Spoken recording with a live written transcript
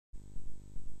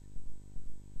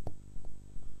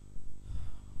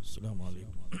السلام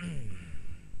عليكم.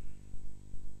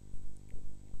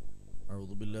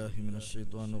 أعوذ بالله من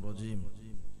الشيطان الرجيم.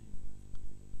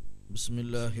 بسم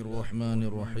الله الرحمن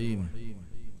الرحيم.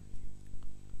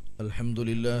 الحمد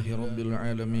لله رب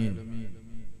العالمين.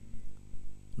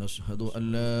 نشهد أن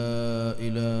لا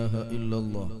إله إلا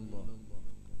الله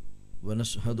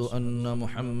ونشهد أن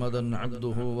محمدا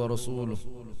عبده ورسوله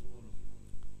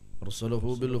أرسله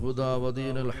بالهدى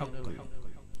ودين الحق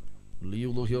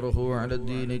ليظهره على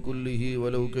الدين كله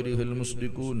ولو كره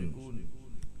المشركون.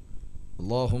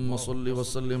 اللهم صل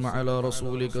وسلم على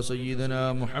رسولك سيدنا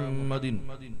محمد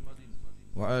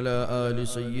وعلى آل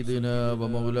سيدنا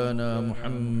ومولانا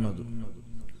محمد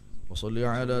وصل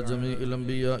على جميع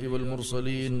الأنبياء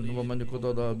والمرسلين ومن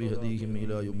اقتدى بهديهم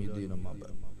إلى يوم الدين. أما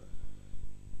بعد.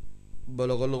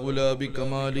 بلغ الغلا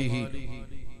بكماله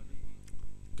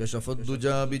كشف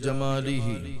الدجى بجماله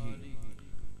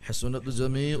حسنت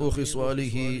جميع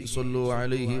خصاله صلوا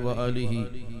عليه وآله.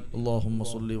 اللهم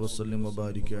صل وسلم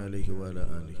وبارك عليه وعلى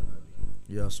آله.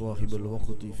 يا صاحب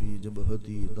الوقت في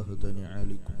جبهتي تحت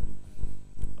نعالكم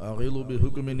أغيظ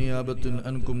بحكم نيابة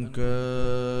أنكم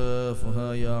كافها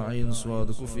يا عين صاد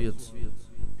كفيت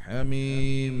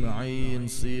حميم عين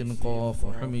سين قاف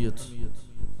حميت.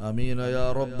 آمين يا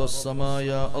رب السماء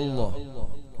يا الله.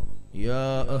 يا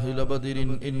أهل بدر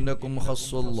إنكم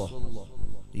خص الله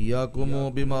إياكم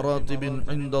بمراتب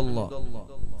عند الله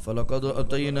فلقد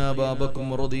أتينا بابكم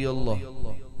رضي الله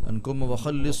عنكم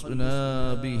وخلصنا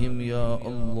بهم يا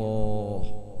الله.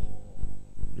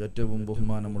 ഏറ്റവും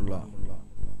ബഹുമാനമുള്ള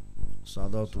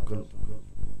സാദാത്തുക്കൾ,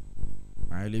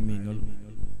 ആലിമീങ്ങൾ,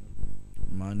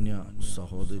 മാന്യ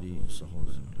സഹോദരി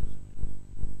സഹോദരങ്ങൾ,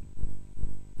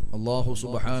 അല്ലാഹു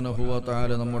സുബ്ഹാനഹു വ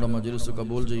തആല നമ്മുടെ മജ്ലിസ്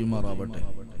കബൂൽ ചെയ്യുമാറാവട്ടെ.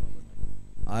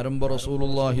 ആരംഭ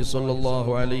റസൂലുള്ളാഹി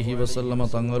സ്വല്ലല്ലാഹു അലൈഹി വസല്ലമ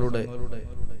തങ്ങളുടെ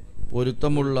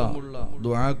പൊരുത്തമുള്ള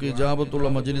ദുആക്ക് ഇജാബത്തുള്ള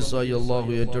മജ്ലിസായി അല്ലാഹു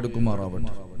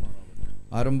ഏറ്റെടുക്കുമാറാവട്ടെ.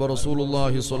 ആരംഭ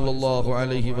റസൂലുള്ളാഹി സ്വല്ലല്ലാഹു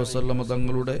അലൈഹി വസല്ലമ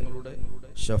തങ്ങളുടെ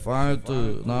ശഫാഅത്ത്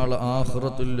നാളെ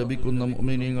ആഖിറത്തിൽ ലഭിക്കുന്ന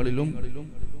മുഅ്മിനീങ്ങളിലും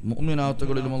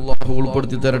മുഅ്മിനാത്തുകളിലും അല്ലാഹു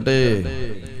ഉൾപ്പെടുത്തി തരട്ടെ.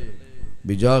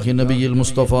 ബിജാഹി നബിയിൽ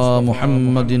മുസ്തഫ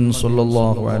മുഹമ്മദിൻ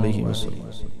സ്വല്ലല്ലാഹു അലൈഹി വസല്ലം.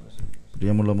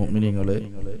 പ്രിയമുള്ള മുഅ്മിനീങ്ങളെ,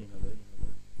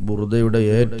 ബുർദയുടെ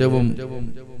ഏറ്റവും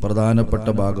പ്രധാനപ്പെട്ട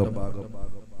ഭാഗം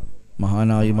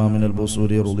മഹാനായ ഇമാം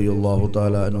അൽ-ബൂസൂരി റളിയല്ലാഹു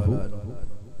തആല അൻഹു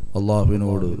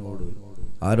അല്ലാഹുവിനോട്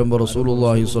ആരംഭ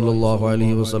റസൂലുള്ളാഹി സ്വല്ലല്ലാഹു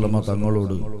അലൈഹി വസല്ലമ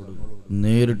തങ്ങളോട്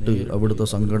നേരിട്ട് അവിടുത്തെ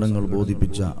സങ്കടങ്ങൾ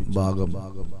ബോധിപ്പിച്ച ഭാഗം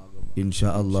ഇൻഷാ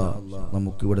അല്ലാഹ്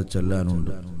നമുക്കിവിടെ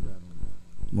ചെല്ലാനുണ്ട്.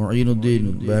 മുഈനുദ്ദീൻ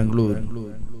ബാംഗ്ലൂർ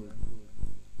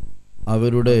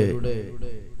അവരുടെ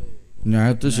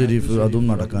നാത്ത് ഷരീഫ് അതും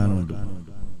നടക്കാനുണ്ട്.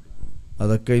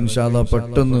 അതൊക്കെ ഇൻഷാ അല്ലാഹ്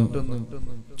പെട്ടെന്ന്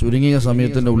ചുരുങ്ങിയ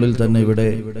സമയത്തിന്റെ ഉള്ളിൽ തന്നെ ഇവിടെ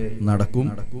നടക്കും.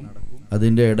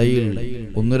 അതിന്റെ ഇടയിൽ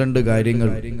ഒന്ന് രണ്ട് കാര്യങ്ങൾ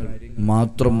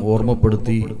മാത്രം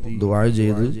ഓർമ്മപ്പെടുത്തി ദുആ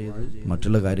ചെയ്ത്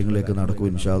മറ്റുള്ള കാര്യങ്ങളിലേക്ക് നടക്കും.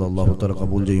 ഇൻഷാ അല്ലാഹ് അല്ലാഹു തആല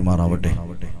കബൂൽ ചെയ്യുമാറാവട്ടെ.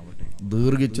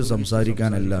 ദീർഘിച്ച്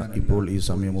സംസാരിക്കാനല്ല ഇപ്പോൾ ഈ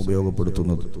സമയം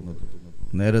ഉപയോഗപ്പെടുത്തുന്നത്.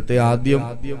 നേരത്തെ ആദ്യം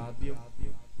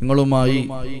നിങ്ങളുമായി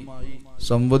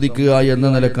സംവദിക്കുക എന്ന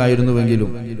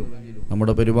നിലക്കായിരുന്നുവെങ്കിലും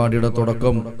നമ്മുടെ പരിപാടിയുടെ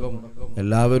തുടക്കം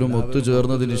എല്ലാവരും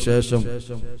ഒത്തുചേർന്നതിന് ശേഷം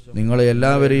നിങ്ങളെ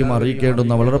എല്ലാവരെയും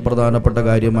അറിയിക്കേണ്ടുന്ന വളരെ പ്രധാനപ്പെട്ട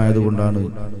കാര്യമായതുകൊണ്ടാണ്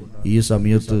ഈ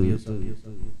സമയത്ത്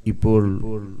ഇപ്പോൾ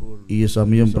ഈ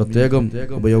സമയം പ്രത്യേകം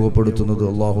ഉപയോഗപ്പെടുത്തുന്നത്.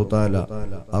 അല്ലാഹു തആല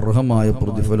അർഹമായ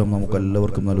പ്രതിഫലം നമുക്ക്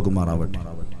എല്ലാവർക്കും നൽകുമാറാവട്ടെ.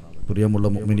 പ്രിയമുള്ള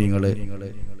മുഅ്മിനീങ്ങളെ,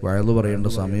 വഅദ് പറയേണ്ട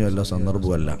സമയമല്ല,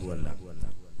 സന്ദർഭമല്ല.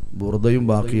 ബുർദയും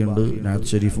ബാക്കിയുണ്ട്, നാത്ത്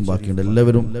ഷരീഫും ബാക്കിയുണ്ട്.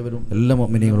 എല്ലാ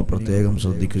മുഅ്മിനീങ്ങളും പ്രത്യേകം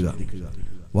ശ്രദ്ധിക്കുക.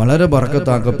 വളരെ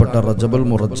ബർക്കത്താക്കപ്പെട്ട റജബുൽ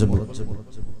മുറജ്ജബ്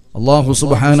അല്ലാഹു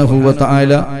സുബ്ഹാനഹു വ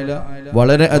തആല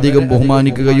വളരെ അധികം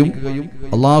ബഹുമാനിക്കുകയും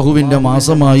അല്ലാഹുവിന്റെ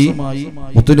മാസമായി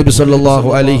മുത്തുനബി സല്ലല്ലാഹു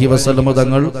അലൈഹി വസല്ലം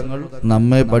തങ്ങൾ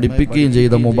നമ്മെ പഠിപ്പിക്കുകയും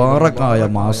ചെയ്ത മുബാറക്കായ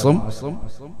മാസം,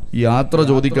 യാത്ര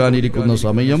ചോദിക്കാനിരിക്കുന്ന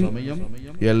സമയം,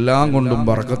 എല്ലാം കൊണ്ടും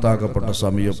ബർക്കത്താക്കപ്പെട്ട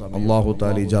സമയം. അല്ലാഹു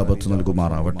തആല ഇജാബത്ത്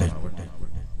നൽകുമാറാവട്ടെ.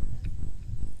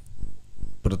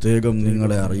 പ്രത്യേകം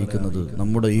നിങ്ങളെ അറിയിക്കുന്നത്,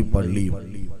 നമ്മുടെ ഈ പള്ളിയും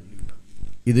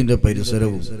ഇതിന്റെ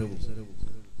പരിസരവും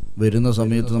വരുന്ന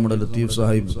സമയത്ത് നമ്മുടെ ലത്തീഫ്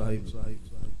സാഹിബ്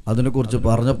അതിനെക്കുറിച്ച്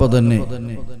പറഞ്ഞപ്പോൾ തന്നെ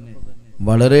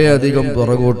വളരെയധികം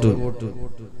പുറകോട്ട്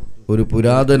ഒരു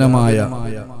പുരാതനമായ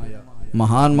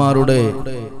മഹാന്മാരുടെ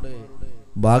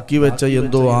ബാക്കി വെച്ച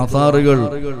എന്തോ ആധാറുകൾ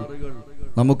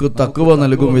നമുക്ക് തഖ്വ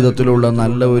നൽകും വിധത്തിലുള്ള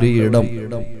നല്ല ഒരു ഇടം,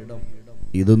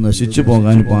 ഇത് നശിച്ചു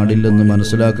പോകാൻ പാടില്ലെന്ന്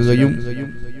മനസ്സിലാക്കുകയും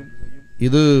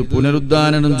ഇത്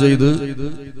പുനരുദ്ധാരണം ചെയ്ത്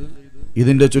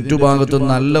ഇതിന്റെ ചുറ്റുഭാഗത്ത്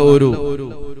നല്ല ഒരു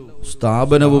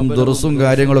സ്ഥാപനവും ദർസും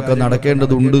കാര്യങ്ങളൊക്കെ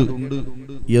നടക്കേണ്ടതുണ്ട്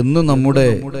എന്ന് നമ്മുടെ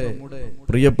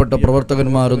പ്രിയപ്പെട്ട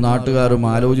പ്രവർത്തകന്മാരും നാട്ടുകാരും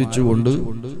ആലോചിച്ചുകൊണ്ട്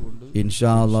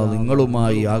ഇൻഷാ അല്ലാഹ്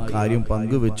നിങ്ങളുമായി ആ കാര്യം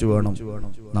പങ്കുവെച്ചു വേണം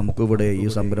നമുക്കിവിടെ ഈ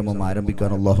സംരംഭം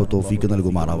ആരംഭിക്കാൻ അല്ലാഹു തൗഫീഖ്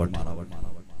നൽകുമാറാവട്ടെ.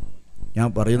 ഞാൻ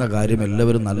പറയുന്ന കാര്യം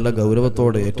എല്ലാവരും നല്ല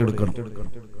ഗൗരവത്തോടെ ഏറ്റെടുക്കണം.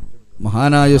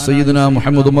 മഹാനായ സയ്യിദുനാ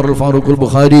മുഹമ്മദ് ഉമർ അൽ ഫാറൂഖ് അൽ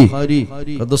ബുഖാരി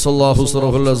ഖദ്ദസല്ലാഹു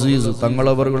സിറഹുൽ അസീസ്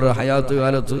തങ്ങളവരുടെ ഹയാത്ത്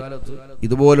കാലത്ത്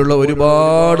ഇതുപോലുള്ള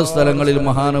ഒരുപാട് സ്ഥലങ്ങളിൽ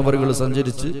മഹാനവറുകൾ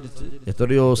സഞ്ചരിച്ച്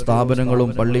എത്രയോ സ്ഥാപനങ്ങളും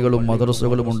പള്ളികളും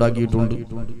മദ്രസകളും ഉണ്ടാക്കിയിട്ടുണ്ട്.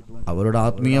 അവരുടെ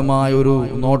ആത്മീയമായ ഒരു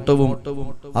നോട്ടവും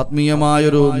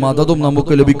ആത്മീയമായൊരു മദതും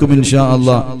നമുക്ക് ലഭിക്കും ഇൻഷാ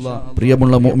അല്ലാഹ്.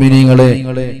 പ്രിയമുള്ള മുഅ്മിനീങ്ങളെ,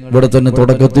 ഇവിടെ തന്നെ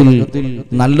തുടക്കത്തിൽ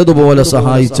നല്ലതുപോലെ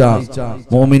സഹായിച്ച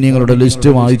മുഅ്മിനീങ്ങളുടെ ലിസ്റ്റ്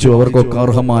വായിച്ചു. അവർക്കൊക്കെ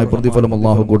അർഹമായ പ്രതിഫലം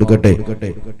അല്ലാഹു കൊടുക്കട്ടെ.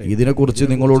 ഇതിനെക്കുറിച്ച്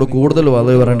നിങ്ങളോട് കൂടുതൽ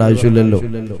വാദം പറയേണ്ട ആവശ്യമില്ലല്ലോ.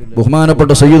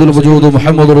 ബഹുമാനപ്പെട്ട സയ്യിദുൽ വജൂദ്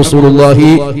മുഹമ്മദ് റസൂലുള്ളാഹി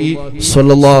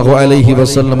സ്വല്ലല്ലാഹു അലൈഹി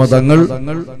വസല്ലമ തങ്ങൾ,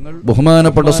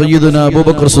 ബഹുമാനപ്പെട്ട സയ്യിദുനാ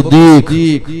അബൂബക്കർ സിദ്ദീഖ്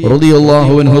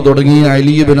റളിയല്ലാഹു അൻഹു തുടങ്ങിയ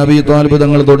അലി ഇബ്നു അബീ ത്വാലിബ്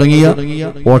തങ്ങൾ തുടങ്ങിയ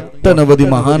ഒട്ടനവധി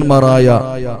മഹാന്മാരായ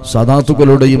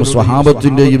സദാത്തുക്കളുടെയും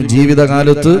സ്വഹാബത്തിന്റെയും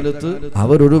ജീവിതകാലത്ത്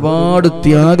അവരൊരുപാട്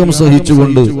ത്യാഗം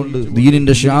സഹിച്ചുകൊണ്ട്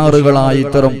ദീനിന്റെ ഷിആറുകളായ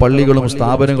ഇത്തരം പള്ളികളും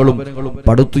സ്ഥാപനങ്ങളും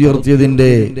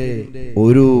പടുത്തുയർത്തിയതിന്റെ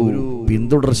ഒരു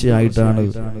പിന്തുടർച്ചയായിട്ടാണ്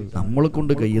നമ്മളെ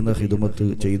കൊണ്ട് കഴിയുന്ന ഖിദ്മത്ത്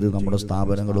ചെയ്ത് നമ്മുടെ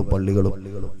സ്ഥാപനങ്ങളും പള്ളികളും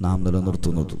നാം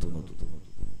നിലനിർത്തുന്നത്.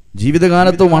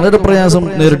 ജീവിതകാലത്ത് വളരെ പ്രയാസം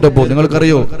നേരിട്ടപ്പോൾ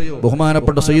നിങ്ങൾക്കറിയോ,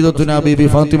 ബഹുമാനപ്പെട്ട സയ്യിദത്തുനാ ബീബി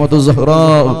ഫാത്തിമത്തു സഹ്റാ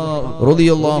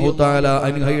റളിയല്ലാഹു തആല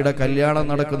അൻഹയുടെ കല്യാണം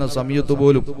നടക്കുന്ന സമയത്ത്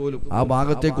പോലും ആ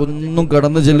ഭാഗത്തേക്കൊന്നും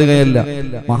കടന്നു ചെല്ലുകയല്ല.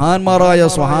 മഹാന്മാരായ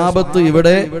സ്വഹാബത്ത്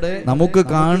ഇവിടെ നമുക്ക്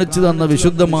കാണിച്ചു തന്ന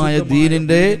വിശുദ്ധമായ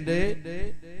ദീനിന്റെ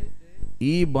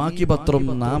ഈ ബാക്കി പത്രം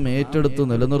നാം ഏറ്റെടുത്ത്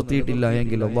നിലനിർത്തിയിട്ടില്ല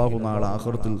എങ്കിൽ അല്ലാഹു നാളെ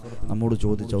ആഖിറത്തിൽ നമ്മോട്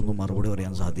ചോദിച്ച ഒന്നും മറുപടി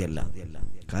പറയാൻ സാധ്യമല്ല.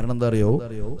 കാരണം എന്താ അറിയോ,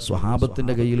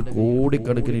 സ്വഹാബത്തിന്റെ കയ്യിൽ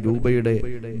കോടിക്കണക്കിന് രൂപയുടെ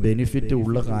ബെനിഫിറ്റ്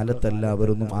ഉള്ള കാലത്തല്ല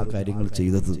അവരൊന്നും ആ കാര്യങ്ങൾ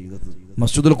ചെയ്തത്.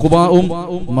 മസ്ജിദുൽ ഖുബാവും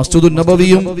മസ്ജിദുൻ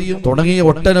നബവിയും തുടങ്ങിയ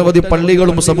ഒട്ടനവധി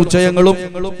പള്ളികളും സമുച്ചയങ്ങളും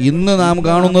ഇന്ന് നാം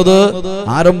കാണുന്നത്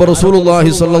ആരംഭ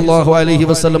റസൂലുള്ളാഹി സ്വല്ലല്ലാഹു അലൈഹി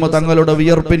വസല്ലമ തങ്ങളുടെ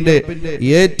വിയർപ്പിന്റെ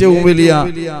ഏറ്റവും വലിയ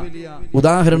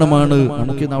ഉദാഹരണമാണ്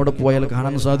നമുക്ക് ഇന്ന് അവിടെ പോയാൽ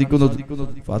കാണാൻ സാധിക്കുന്നത്.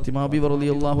 ഫാത്തിമ ബി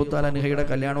റളിയല്ലാഹു തആല അൻഹയുടെ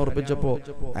കല്യാണം ഉറപ്പിച്ചപ്പോൾ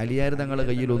അലിയാർ തങ്ങളുടെ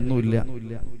കയ്യിൽ ഒന്നുമില്ല.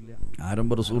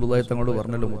 ആരംഭ റസൂലുള്ളാഹി തങ്ങളോട്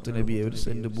പറഞ്ഞല്ലോ, മുത്തുനബി ഒരു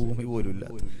സെന്റ് ഭൂമി പോലും ഇല്ല.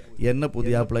 എന്നെ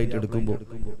പുതിയ ഫ്ലൈറ്റ് എടുക്കുമ്പോൾ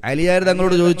അലിയാർ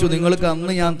തങ്ങളോട് ചോദിച്ചു, നിങ്ങൾക്ക്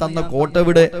അന്ന് ഞാൻ തന്ന കോട്ട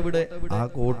എവിടെ? ആ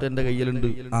കോട്ട എന്റെ കയ്യിലുണ്ട്.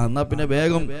 എന്നാ പിന്നെ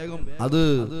വേഗം അത്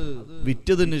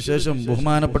വിറ്റതിന് ശേഷം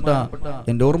ബഹുമാനപ്പെട്ട,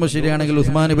 എന്റെ ഓർമ്മ ശരിയാണെങ്കിൽ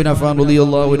ഉസ്മാൻ ഇബ്നു അഫ്ഫാൻ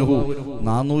റളിയല്ലാഹു അൻഹു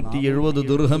 470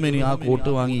 ദിർഹമിന് ആ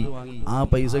കോട്ട് വാങ്ങി. ആ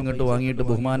പൈസ ഇങ്ങോട്ട് വാങ്ങിയിട്ട്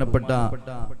ബഹുമാനപ്പെട്ട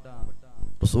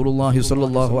റസൂലുള്ളാഹി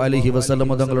സ്വല്ലല്ലാഹു അലൈഹി വസല്ലം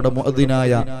തങ്ങളുടെ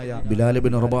മുഅദ്ദിനായ ബിലാൽ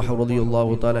ഇബ്നു റബാഹ്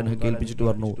റളിയല്ലാഹു തആല അൻഹു കേൾപ്പിച്ചിട്ട്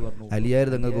പറഞ്ഞു, അലിയാർ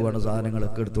തങ്ങൾക്ക് വേണ്ട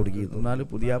സാധനങ്ങളൊക്കെ എടുത്തു കൊടുക്കി. എന്നാൽ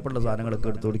പുതിയാപ്പുള്ള സാധനങ്ങളൊക്കെ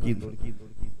എടുത്തു കൊടുക്കി.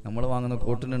 നമ്മൾ വാങ്ങുന്ന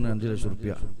കോട്ടിന് 5 ലക്ഷം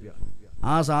രൂപ.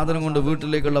 ആ സാധനം കൊണ്ട്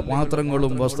വീട്ടിലേക്കുള്ള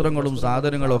പാത്രങ്ങളും വസ്ത്രങ്ങളും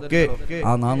സാധനങ്ങളും ഒക്കെ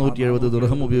ആ 470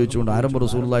 ദിർഹം ഉപയോഗിച്ചുകൊണ്ട് ആരംഭ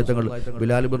റസൂലുള്ളാഹി തങ്ങൾ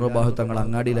ബിലാൽ ഇബ്നു റബാഹ് തങ്ങൾ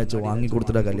അങ്ങാടിയിൽ വെച്ച്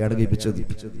വാങ്ങിക്കൊടുത്തിട്ട് കല്യാണം കഴിപ്പിച്ചത്.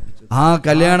 ആ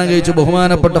കല്യാണം കഴിച്ച്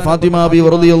ബഹുമാനപ്പെട്ട ഫാത്തിമ ബി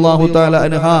റളിയല്ലാഹു തആല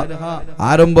അൻഹ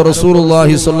ആരംഭ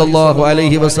റസൂലുള്ളാഹി സ്വല്ലല്ലാഹു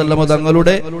അലൈഹി വസല്ലമ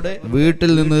തങ്ങളുടെ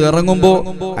വീട്ടിൽ നിന്ന് ഇറങ്ങുമ്പോൾ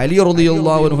അലി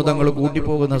റളിയല്ലാഹു അൻഹു തങ്ങൾ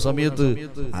കൂട്ടിപ്പോകുന്ന സമയത്ത്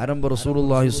ആരംഭ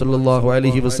റസൂലുള്ളാഹി സ്വല്ലല്ലാഹു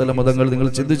അലൈഹി വസല്ലമ തങ്ങൾ, നിങ്ങൾ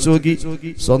ചിന്തിച്ചു നോക്കി,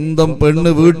 സ്വന്തം പെണ്ണ്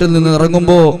വീട്ടിൽ നിന്ന്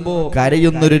ഇറങ്ങുമ്പോൾ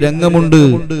കരയുന്നൊരു രംഗമുണ്ട്.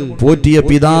 പോറ്റിയ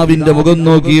പിതാവിന്റെ മുഖം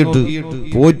നോക്കിയിട്ട്,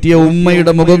 പോറ്റിയ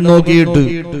ഉമ്മയുടെ മുഖം നോക്കിയിട്ട്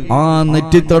ആ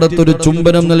നെറ്റിത്തടത്തൊരു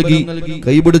ചുംബനം നൽകി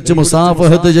കൈപിടിച്ച്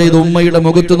മുസാഫഹത്ത് ചെയ്ത് ഉമ്മയുടെ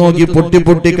മുഖത്ത് നോക്കി പൊട്ടി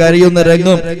പൊട്ടി കരയുന്ന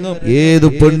രംഗം ഏത്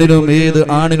പെണ്ണിനും ഏത്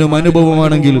ആണിനും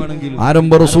അനുഭവമാണെങ്കിലും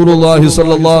ആരംഭ റസൂലുള്ളാഹി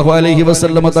സ്വല്ലല്ലാഹു അലൈഹി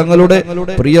വസല്ലമ തങ്ങളുടെ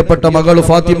പ്രിയപ്പെട്ട മകൾ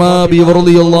ഫാത്തിമ ബി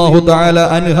റളിയല്ലാഹു തആല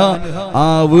അൻഹ ആ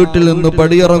വീട്ടിൽ നിന്ന്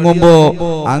പടിയിറങ്ങുമ്പോ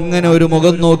അങ്ങനെ ഒരു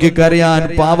മുഖം നോക്കി കരയാൻ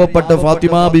പാവപ്പെട്ട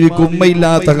ഫാത്തിമ ബിവിക്ക്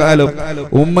ഉമ്മയില്ലാത്ത കാലം,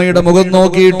 ഉമ്മയുടെ മുഖം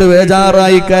നോക്കിയിട്ട്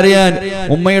വേജാറായി കരയാൻ,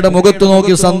 ഉമ്മയുടെ മുഖത്ത്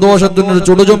നോക്കി സന്തോഷത്തിനൊരു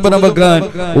ചുടുചുംബനം വെക്കാൻ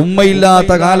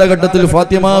ഉമ്മയില്ലാത്ത കാലഘട്ടത്തിൽ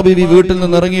ഫാത്തിമ ബിവി വീട്ടിൽ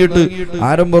നിന്ന് ഇറങ്ങിയിട്ട്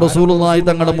ആരംഭ റസൂലുള്ളാഹി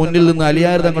തങ്ങളുടെ മുന്നിൽ നിന്ന്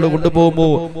അലിയാർ തങ്ങൾ കൊണ്ടുപോകുമ്പോ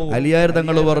അലിയാർ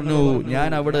തങ്ങൾ പറഞ്ഞു, ഞാൻ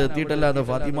അവിടെ എത്തിയിട്ടല്ലാതെ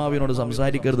ഫാത്തിമാവിനോട്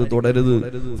സംസാരിക്കരുത്, തുടരുത്.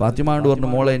 ഫാത്തിമാനോട് പറഞ്ഞു,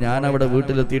 മോളെ ഞാൻ അവിടെ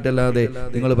വീട്ടിലെത്തിയിട്ടല്ലാതെ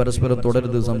നിങ്ങൾ പരസ്പരം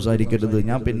തുടരുത്, സംസാരിക്കരുത്,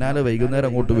 ഞാൻ പിന്നാലെ വൈകുന്നേരം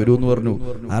അങ്ങോട്ട് വരുമെന്ന് പറഞ്ഞു.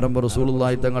 ആരംഭ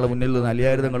റസൂലുള്ളാഹി തങ്ങളുടെ മുന്നിൽ നിന്ന്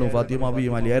അലിയാർ തങ്ങളും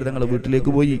ഫാത്തിമാവിയും അലിയാർ തങ്ങൾ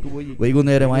വീട്ടിലേക്ക് പോയി.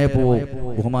 വൈകുന്നേരമായപ്പോ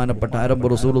ബഹുമാനപ്പെട്ട ആരംഭ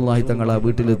റസൂലുള്ളാഹി തങ്ങൾ ആ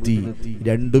വീട്ടിലെത്തി.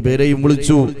 രണ്ടുപേരെയും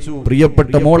വിളിച്ചു.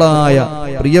 പ്രിയപ്പെട്ട മോളായ,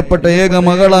 പ്രിയപ്പെട്ട ഏക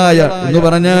മകളായ എന്ന്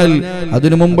പറഞ്ഞാൽ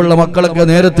അതിനു മുമ്പുള്ള മക്കളൊക്കെ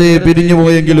നേരത്തെ പിരിഞ്ഞു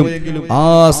പോയെങ്കിലും ആ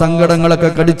സങ്കടങ്ങളൊക്കെ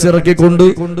കടിച്ചിറക്കിക്കൊണ്ട്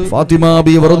ഫാത്തിമ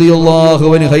ബി റളിയല്ലാഹു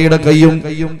അൻഹയുടെ കൈയും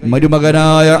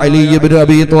മരുമകനായ അലി ഇബ്നു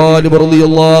അബീ ത്വാലിബ്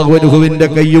റളിയല്ലാഹു അൻഹുവിന്റെ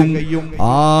കൈയും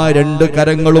ആ രണ്ട്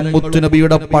കരങ്ങളും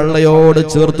മുത്തുനബിയുടെ പള്ളയോട്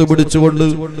ചേർത്ത് പിടിച്ചുകൊണ്ട്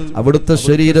അവിടുത്തെ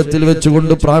ശരീരത്തിൽ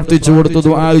വെച്ചുകൊണ്ട് പ്രാർത്ഥിച്ചു കൊടുത്തു,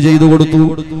 ദുആ ചെയ്തു കൊടുത്തു.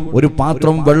 ഒരു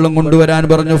പാത്രം വെള്ളം കൊണ്ടുവരാൻ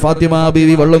പറഞ്ഞു. ഫാത്തിമ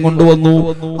ബീവി വെള്ളം കൊണ്ടുവന്നു.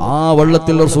 ആ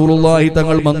വെള്ളത്തിൽ റസൂലുള്ളാഹി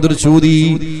തങ്ങൾ മന്ത്രിച്ചൂതി.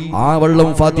 ആ വെള്ളം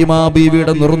ഫാത്തിമ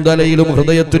ബീവിയുടെ നെറുന്തലയിലും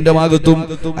ഹൃദയത്തിന്റെ ഭാഗത്തും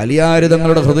അലിയാർ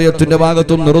തങ്ങളുടെ ഹൃദയത്തിന്റെ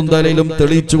ഭാഗത്തും നെറുന്തലയിലും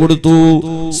തെളിയിച്ചു കൊടുത്തു.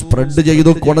 സ്പ്രെഡ്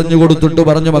ചെയ്തു കൊടഞ്ഞു കൊടുത്തിട്ട്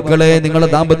പറഞ്ഞു, മക്കളെ, നിങ്ങളുടെ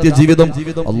ദാമ്പത്യ ജീവിതം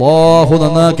അല്ലാഹു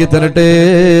നന്നാക്കി തരട്ടെ.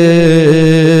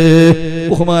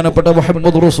 ബഹുമാനപ്പെട്ട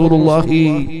മുഹമ്മദ് റസൂലുള്ളാഹി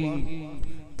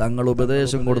തങ്ങൾ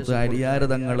ഉപദേശം കൊടുത്ത് അലിയാർ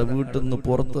തങ്ങളെ വീട്ടിൽ നിന്ന്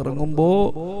പുറത്തിറങ്ങുമ്പോ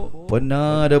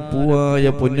പൊന്നാര പൂവായ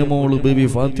പൊന്നുമോള് ബീവി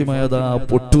ഫാത്തിമയതാ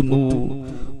പൊട്ടുന്നു,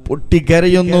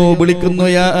 പൊട്ടിക്കരയുന്നു, വിളിക്കുന്നു,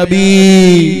 യാ അബീ,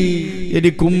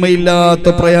 എനിക്കുമ്മയില്ലാത്ത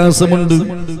പ്രയാസമുണ്ട്,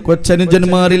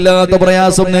 കൊച്ചനുജന്മാരില്ലാത്ത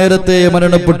പ്രയാസം, നേരത്തെ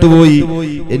മരണപ്പെട്ടുപോയി.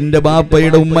 എന്റെ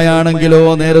ബാപ്പയുടെ ഉമ്മയാണെങ്കിലോ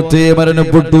നേരത്തെ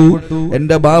മരണപ്പെട്ടു.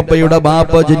 എന്റെ ബാപ്പയുടെ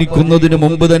ബാപ്പ ജനിക്കുന്നതിന്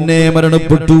മുമ്പ് തന്നെ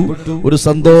മരണപ്പെട്ടു. ഒരു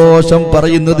സന്തോഷം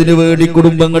പറയുന്നതിന് വേണ്ടി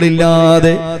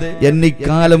കുടുംബങ്ങളില്ലാതെ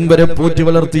എന്നിക്കാലം വരെ പോറ്റി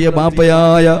വളർത്തിയ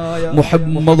ബാപ്പയായ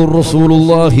മുഹമ്മദുർ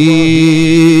റസൂലുള്ളാഹി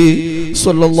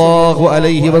സ്വല്ലല്ലാഹു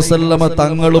അലൈഹി വസല്ലമ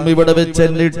തങ്ങളും ഇവിടെ വെച്ച്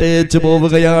എന്നിട്ടേച്ച്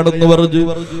പോവുകയാണെന്ന് പറഞ്ഞു.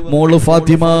 മോള്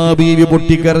ഫാത്തിമ ബീവി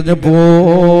പൊട്ടിക്കരഞ്ഞപ്പോ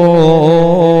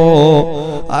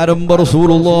ആരംഭ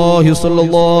റസൂലുള്ളാഹി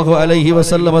സ്വല്ലല്ലാഹു അലൈഹി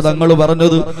വസല്ലമ തങ്ങൾ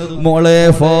പറഞ്ഞത്, മോളെ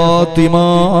ഫാത്തിമ,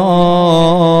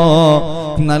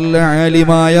 നല്ല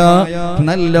ആലിമായ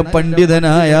നല്ല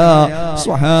പണ്ഡിതനായ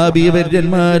സ്വഹാബി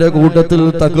വര്യന്മാരുടെ കൂട്ടത്തിൽ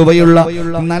തഖ്വയുള്ള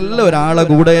നല്ല ഒരാളെ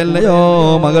കൂടെയല്ലയോ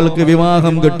മകൾക്ക്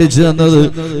വിവാഹം കെട്ടിച്ചു തന്നത്.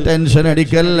 ടെൻഷൻ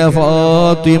അടിക്കല്ല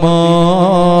ഫാത്തിമ.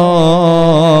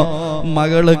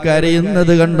 മകള്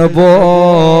കരയുന്നത് കണ്ടപ്പോ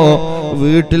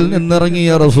വീട്ടിൽ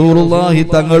നിന്നിറങ്ങിയ റസൂലുള്ളാഹി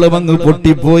തങ്ങളും അങ്ങ്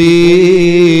പൊട്ടിപ്പോയി.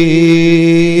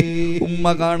 ഉമ്മ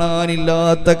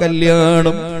കാണാനില്ലാത്ത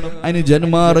കല്യാണം,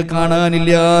 അനുജന്മാർ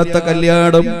കാണാനില്ലാത്ത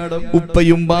കല്യാണം,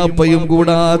 ഉപ്പയും ബാപ്പയും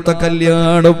കൂടാത്ത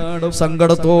കല്യാണം.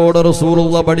 സങ്കടത്തോടെ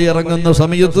റസൂലുള്ള പടിയിറങ്ങുന്ന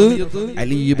സമയത്ത്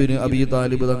അലി ഇബ്നു അബീ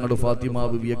താലിബ് തങ്ങൾ ഫാത്തിമ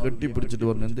ബിവിയെ കെട്ടിപ്പിടിച്ചിട്ട്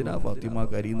പറഞ്ഞു, എന്തിനാ ഫാത്തിമ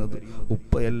കരയുന്നത്?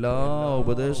 ഉപ്പ എല്ലാ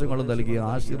ഉപദേശങ്ങളും നൽകി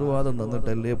ആശീർവാദം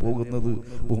തന്നിട്ടല്ലേ പോകുന്നത്.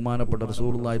 ബഹുമാനപ്പെട്ട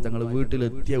റസൂലുള്ളാഹി തങ്ങൾ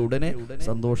വീട്ടിലെത്തിയ ഉടനെ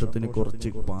സന്തോഷത്തിന് കുറച്ച്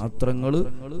പാത്രങ്ങൾ,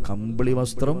 കമ്പിളി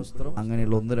വസ്ത്രം,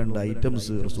 അങ്ങനെയുള്ള 1-2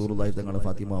 ഐറ്റംസ് റസൂലുള്ളാഹി തങ്ങൾ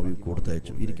ഫാത്തിമ ബിവി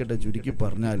കൊടുത്തയച്ചു. ഇരിക്കട്ടെ, ചുരുക്കി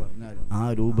പറഞ്ഞാൽ ആ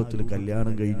രൂപത്തിൽ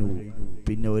കല്യാണം കഴിഞ്ഞു.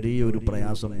 പിന്നെ ഒരേ ഒരു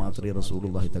പ്രയാസം മാത്രമേ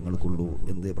റസൂലുള്ളാഹി തങ്ങൾക്കുള്ളൂ.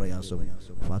 എന്തേ പ്രയാസം?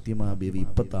 ഫാത്തിമ ബീവി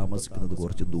ഇപ്പൊ താമസിക്കുന്നത്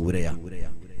കുറച്ച് ദൂരെയാ.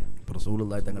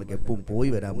 റസൂലുള്ളാഹി തങ്ങൾക്ക് എപ്പോഴും പോയി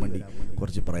വരാൻ വേണ്ടി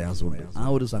കുറച്ച് പ്രയാസമുണ്ട്. ആ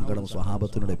ഒരു സങ്കടം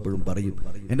സ്വഹാബത്തിനോട് എപ്പോഴും പറയും.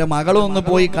 എന്റെ മകളൊന്ന്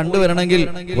പോയി കണ്ടുവരണമെങ്കിൽ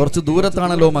കുറച്ച്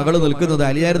ദൂരത്താണല്ലോ മകള് നിൽക്കുന്നത്,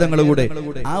 അലിയാർ തങ്ങളുടെ കൂടെ.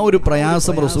 ആ ഒരു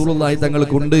പ്രയാസം റസൂലുള്ളാഹി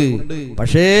തങ്ങൾക്കുണ്ട്.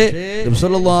 പക്ഷേ നബി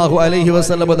സല്ലല്ലാഹു അലൈഹി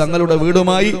വസല്ലം തങ്ങളുടെ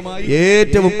വീടുമായി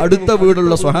ഏറ്റവും അടുത്ത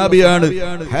വീടുള്ള സ്വഹാബിയാണ്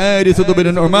ഹാരിസ്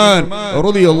ഇബ്നു നുഅ്മാൻ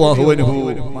റളിയല്ലാഹു അൻഹു.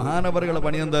 മഹാനവറുകളുടെ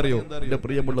പണി എന്താ അറിയോ? എന്റെ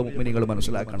പ്രിയമുള്ള മുഅ്മിനീങ്ങൾ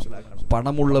മനസ്സിലാക്കണം.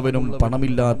 പണമുള്ളവനും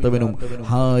പണമില്ലാത്തവനും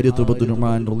ഹാരിസ് ഇബ്നു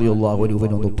നുഅ്മാൻ റളിയല്ലാഹു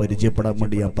ഒന്ന് പരിചയപ്പെടാൻ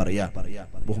വേണ്ടി ഞാൻ പറയാം.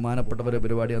 ബഹുമാനപ്പെട്ടവരുടെ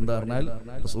പരിപാടി എന്താ പറഞ്ഞാൽ,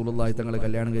 റസൂലുള്ളാഹി തങ്ങളെ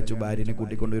കല്യാണം കഴിച്ചു ഭാര്യനെ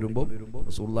കൂട്ടിക്കൊണ്ടുവരുമ്പോൾ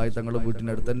റസൂലുള്ളാഹി തങ്ങളുടെ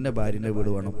വീട്ടിന്റെ അടുത്ത് തന്നെ ഭാര്യന്റെ വീട്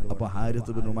വേണം. അപ്പൊ ഹാരിസ്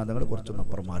ഇബ്നു നുഅ്മാൻ തങ്ങൾ കുറച്ചൊന്ന്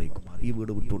അപ്പുറം മാറിക്കും, ഈ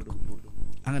വീട് വിട്ടുകൊടുക്കും.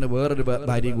 അങ്ങനെ വേറൊരു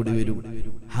ഭാര്യയും കൂടി വരും.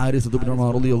 ഹാരിസ് ഇബ്നു നുഅ്മാൻ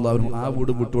റളിയല്ലാഹു അൻഹു ആ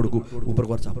വീട് വിട്ടുകൊടുക്കും, ഊപ്പർ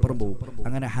കുറച്ച് അപ്പുറം പോകും.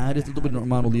 അങ്ങനെ ഹാരിസ് ഇബ്നു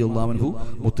നുഅ്മാൻ റളിയല്ലാഹു അൻഹു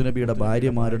മുത്തുനബിയുടെ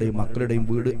ഭാര്യമാരുടെയും മക്കളുടെയും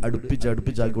വീട്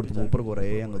അടുപ്പിച്ചാക്കി കൊടുത്ത് മൂപ്പർ കുറേ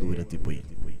അങ്ങ് ദൂരത്തിപ്പോയി.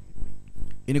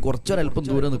 ഇനി കുറച്ചൊരൽപ്പം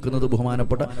ദൂരെ നിൽക്കുന്നത്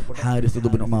ബഹുമാനപ്പെട്ട ഹാരിസ്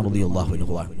ഇബ്നു ഉമർ റളിയല്ലാഹു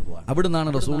അൻഹു ആണ്. അവിടെ നിന്നാണ്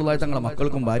റസൂലുള്ളാഹി തങ്ങളുടെ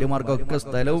മക്കൾക്കും ഭാര്യമാർക്കും ഒക്കെ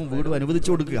സ്ഥലവും വീടും അനുവദിച്ചു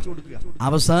കൊടുക്കുക.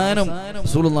 അവസാനം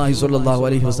റസൂലുള്ളാഹി സ്വല്ലല്ലാഹു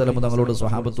അലൈഹി വസല്ലം തങ്ങളോട്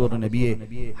സ്വഹാബത്ത് പറഞ്ഞു, നബിയെ,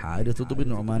 ഹാരിസ്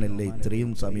ഇബ്നു ഉമർ അല്ലേ ഇത്രയും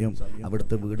സമയം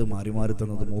അവിടുത്തെ വീട് മാറി മാറി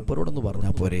തന്നത്, മൂപ്പരോടൊന്ന്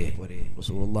പറഞ്ഞാൽ പോരെ?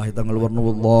 റസൂലുള്ളാഹി തങ്ങൾ പറഞ്ഞു,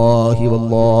 വല്ലാഹി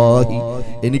വല്ലാഹി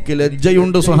എനിക്ക്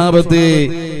ലജ്ജയുണ്ട് സ്വഹാബത്തെ,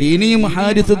 ഇനിയും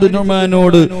ഹാരിസ് ഇബ്നു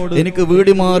ഉമറിനോട് എനിക്ക്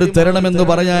വീട് മാറി തരണമെന്ന്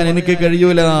പറയാൻ എനിക്ക്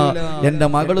കഴിയൂല. എന്റെ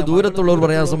മകള് ദൂരത്തുള്ള ഒരു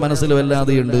പ്രയാസം മനസ്സിൽ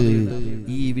വല്ലാതെയുണ്ട്.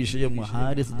 ഈ വിഷയം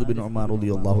ഹാരിസ് ഇബ്നു ഉമർ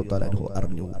റളിയല്ലാഹു തആല അൻഹു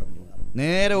അറിഞ്ഞു.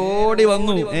 നേരെ ഓടി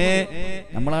വന്നു.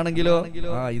 നമ്മളാണെങ്കിലോ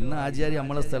ഇന്ന് ആചാര്യ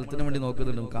നമ്മളെ സ്ഥലത്തിന് വേണ്ടി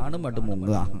നോക്കുന്നുണ്ട്, കാണും പറ്റും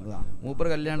മുങ്ങുക. മൂപ്പർ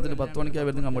കല്യാണത്തിന് 10 മണിക്കാ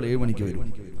വരുന്നത്, നമ്മൾ 7 മണിക്ക് വരും.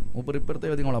 മൂപ്പർ ഇപ്പുറത്തെ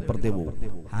വരും, നമ്മൾ അപ്പുറത്തേ പോകും.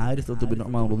 ഹാരിസ് ഇബ്നു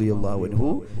ഉമർ റളിയല്ലാഹു അൻഹു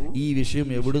ഈ വിഷയം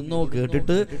എവിടുന്നോ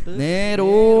കേട്ടിട്ട് നേരെ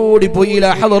ഓടിപ്പോയി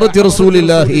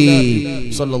റസൂലുള്ളാഹി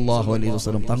സ്വല്ലല്ലാഹു അലൈഹി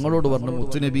വസല്ലം തങ്ങളോട് പറഞ്ഞു,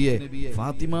 മുത്തുനബിയെ,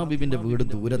 ഫാത്തിമ ബിബിന്റെ വീട്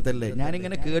ദൂരത്തല്ലേ?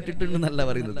 ഞാനിങ്ങനെ കേട്ടിട്ടുണ്ടെന്നല്ല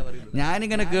പറയുന്നത്,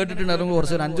 ഞാനിങ്ങനെ കേട്ടിട്ടുണ്ട്,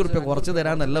 കുറച്ച് 5 റുപ്യ കുറച്ച്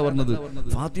തരാന്നല്ല പറഞ്ഞത്.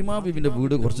 ഫാത്തിമ ബിബിന്റെ ഇമാമിന്റെ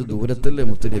വീട് കുറച്ച് ദൂരത്തല്ലേ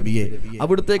മുത്ത് നബിയെ,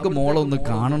 അവിടത്തേക്ക് മോളെ ഒന്ന്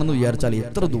കാണണം എന്ന് വിചാരിച്ചാൽ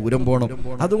എത്ര ദൂരം പോകണം.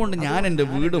 അതുകൊണ്ട് ഞാൻ എൻ്റെ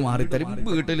വീട് മാറിത്തരും,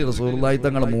 വീട്ടിൽ റസൂലുള്ളാഹി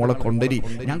തങ്ങളെ മോളെ കൊണ്ടരി,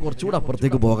 ഞാൻ കുറച്ചുകൂടെ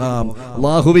അപ്പുറത്തേക്ക് പോകാം.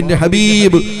 അല്ലാഹുവിന്റെ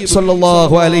ഹബീബ്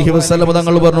സല്ലല്ലാഹു അലൈഹി വസല്ലം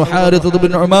തങ്ങൾ പറഞ്ഞു, ഹാരിത്ത്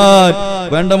ഇബ്നു ഉമാൻ,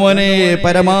 വേണ്ട മോനെ,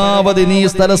 പരമാവധി നീ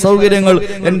സ്ഥല സൗകര്യങ്ങൾ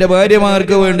എൻ്റെ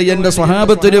ഭാര്യമാർക്ക് വേണ്ടി, എൻ്റെ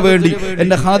സ്വഹാബത്തിന് വേണ്ടി,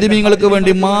 എൻ്റെ ഖാദിമീങ്ങൾക്ക്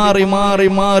വേണ്ടി മാറി മാറി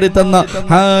മാറി തന്ന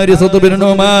ഹാരിത്ത് ഇബ്നു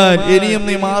ഉമാൻ, ഇനിയും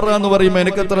നീ മാറാന്ന് പറയുമ്പോൾ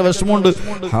എനിക്ക് എത്ര വിഷമമുണ്ട്.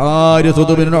 ഹാരിത്ത്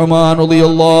ഇബ്നു ഉമാൻ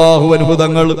റളിയല്ലാഹു അൻഹു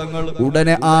തങ്ങൾ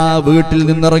ഉടനെ ആ വീട്ടിൽ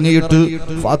നിന്നിറങ്ങിയിട്ട്,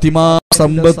 ഫാത്തിമ,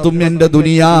 സമ്പത്തും എൻ്റെ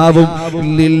ദുനിയാവും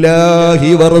ലില്ലാഹി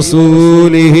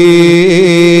വറസൂലിഹി,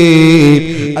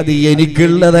 അത്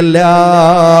എനിക്കുള്ളതല്ല.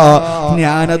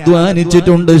 ഞാൻ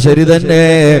അധ്വാനിച്ചിട്ടുണ്ട്, ശരി തന്നെ,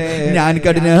 ഞാൻ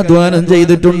കഠിനാധ്വാനം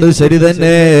ചെയ്തിട്ടുണ്ട്, ശരി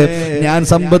തന്നെ, ഞാൻ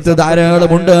സമ്പത്ത്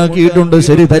ധാരാളം ഉണ്ടാക്കിയിട്ടുണ്ട്,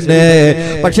 ശരി തന്നെ,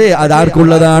 പക്ഷേ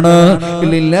അതാർക്കുള്ളതാണ്?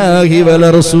 ലില്ലാഹി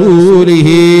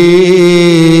വറസൂലിഹി,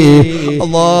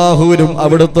 അല്ലാഹുവിനും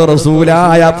അവിടുത്തെ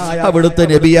റസൂലായ അവിടുത്തെ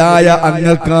നബിയായ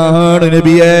അങ്ങക്കാണ്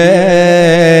നബിയേ.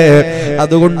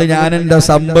 അതുകൊണ്ട് ഞാൻ എൻ്റെ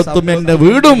സമ്പത്തും എൻ്റെ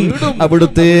വീടും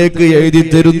അവിടുത്തേക്ക് എഴുതി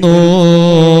തരുന്നു.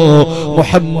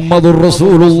 മുഹമ്മദുർ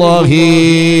റസൂലുള്ളാഹി.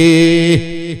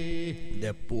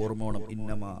 ഓർമ്മണം,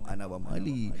 ഇന്നമാ അന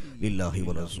വമാലി ലില്ലാഹി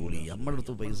വറസൂലി. നമ്മുടെ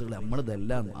അടുത്ത് പൈസകൾ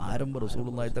നമ്മളതെല്ലാം ആരംഭ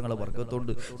റസൂലുള്ളാഹി തങ്ങളെ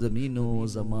ബർക്കത്തോണ്ട് ജമീനോ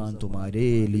സമാൻ തുമാരേ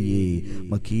ലിയേ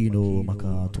മക്കീനോ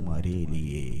മകാ തുമാരേ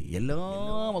ലിയേ,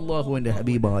 എല്ലാം അല്ലാഹുവിന്റെ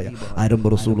ഹബീബായ ആരംഭ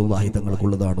റസൂലുള്ളാഹി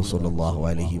തങ്ങൾക്കുള്ളതാണ് സ്വല്ലല്ലാഹു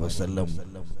അലൈഹി വസല്ലം.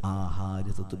 ആ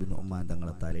ഹാരിത്ത് ഇബ്നു ഉമാൻ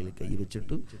തങ്ങളെ തലയിൽ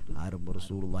കൈവച്ചിട്ട് ആരംഭ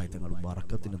റസൂലുള്ളാഹി തങ്ങൾ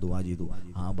ബർക്കത്തിന് ദുആ ചെയ്തു.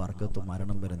 ആ ബർക്കത്ത്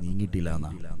മരണം വരെ നീങ്ങിയിട്ടില്ല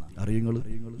എന്നാണ്. അറിയുങ്ങൾ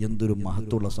എന്തൊരു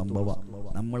മഹത്വമുള്ള സംഭവം.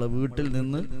 നമ്മളെ വീട്ടിൽ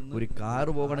നിന്ന് ഒരു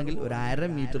കാറ് പോകണമെങ്കിൽ ഒരു 1/2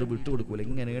 മീറ്റർ വിട്ടുകൊടുക്കൂല,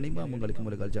 ഇങ്ങനെ എണിമ്പാമ്പും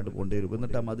കളിക്കുമ്പോൾ കളിച്ചാണ്ട് കൊണ്ടുവരും.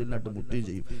 എന്നിട്ട് ആ മതിലിനായിട്ട് മുട്ടുകയും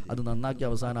ചെയ്യും. അത് നന്നാക്കി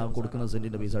അവസാനം ആ കൊടുക്കുന്ന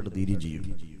സെന്റിന്റെ പൈസ ആയിട്ട് തീരുകയും ചെയ്യും.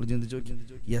 ചിന്തിച്ചു നോക്കി,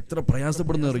 എത്ര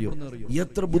പ്രയാസപ്പെടുന്ന അറിയോ,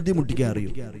 എത്ര ബുദ്ധിമുട്ടിക്കാൻ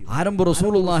അറിയോ. ആരംഭ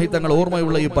റസൂലുള്ളാഹി തങ്ങൾ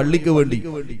ഓർമ്മയുള്ള ഈ പള്ളിക്ക് വേണ്ടി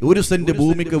 1 സെന്റ്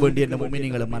ഭൂമിക്ക് വേണ്ടി എന്റെ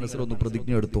മുഅ്മിനീങ്ങളെ മനസ്സിലൊന്ന്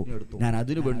പ്രതിജ്ഞ എടുത്തു. ഞാൻ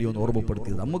അതിനു വേണ്ടി ഒന്ന്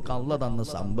ഓർമ്മപ്പെടുത്തിയത്. നമുക്ക് അല്ലാഹ് തന്ന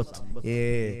സമ്പത്ത്,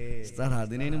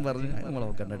 അതിനേനും പറഞ്ഞു നമ്മൾ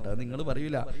നോക്കണ്ട കേട്ടോ, നിങ്ങൾ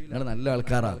പറയൂല, നിങ്ങൾ നല്ല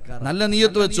ആൾക്കാരാ, നല്ല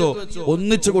നിയ്യത്ത് വെച്ചോ,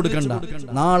 ഒന്നിച്ചു കൊടുക്കണ്ട.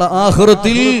 നാളെ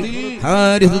ആഖിറത്തിൽ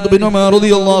ഹാരിത്ത് ഇബ്നു ഉമർ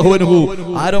റളിയല്ലാഹു അൻഹു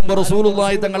ആരംഭ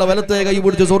റസൂലുള്ളാഹി തങ്ങളെ വലത്തെ കൈ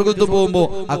പിടിച്ച് സ്വർഗ്ഗത്തിൽ പോകുമ്പോൾ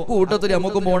അക്കൂട്ടത്തിൽ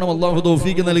നമുക്കും പോകണം. അല്ലാഹു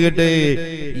തൗഫീഖ് നൽകട്ടെ.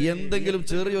 എന്തെങ്കിലും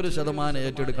ചെറിയൊരു ശതമാനം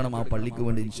ഏറ്റെടുക്കണം ആ പള്ളിക്ക്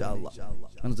വേണ്ടി ഇൻഷാ അല്ലാഹ്.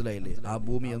 മനസ്സിലായില്ലേ? ആ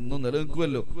ഭൂമി എന്നും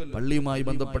നിലനിൽക്കുമല്ലോ. പള്ളിയുമായി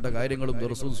ബന്ധപ്പെട്ട കാര്യങ്ങളും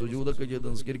ദർസും സുജൂദൊക്കെ ചെയ്ത്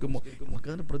നിസ്കരിക്കുമ്പോൾ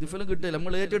നമുക്കതിന് പ്രതിഫലം കിട്ടില്ല.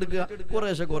 നമ്മൾ ഏറ്റെടുക്കുക,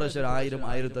 കുറേശ്ശെ 1000,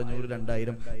 1500,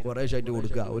 2000 കുറേശ്ശായിട്ട്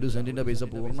കൊടുക്കുക. 1 സെന്റിന്റെ പൈസ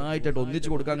പൂർണ്ണമായിട്ട് ഒന്നിച്ച്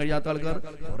കൊടുക്കാൻ കഴിയാത്ത ആൾക്കാർ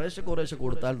കുറേശ്ശെ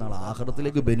കൊടുത്താൽ നാളെ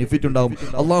ആഖിറത്തിലേക്ക് ബെനിഫിറ്റ് ഉണ്ടാവും.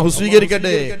 അല്ലാഹു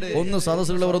സ്വീകരിക്കട്ടെ. ഒന്ന്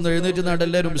സദസ്സിലുള്ളവർ ഒന്ന് എഴുന്നേറ്റ് നാട്ട്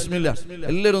എല്ലാവരും ബിസ്മില്ലാ,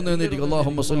 എല്ലാവരും ഒന്ന് എഴുന്നേറ്റ്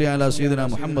അല്ലാഹുമ്മ സ്വല്ലി അലാ സയ്യിദിനാ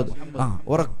മുഹമ്മദ്.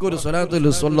 ഉറക്കൊരു സ്വലാത്തുൽ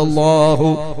സ്വല്ലല്ലാഹു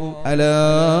അലാ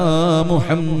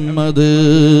മുഹമ്മദ്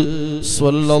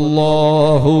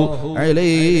സ്വല്ലല്ലാഹു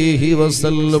അലൈഹി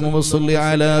വസല്ലം വസല്ലി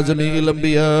അലാ ജമീഇൽ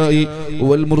അംബിയാഇ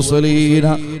വൽ മുർസലീന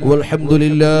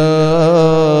വൽഹംദുലില്ലാഹി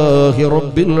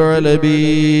റബ്ബിൽ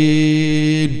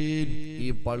ആലമീൻ. ഈ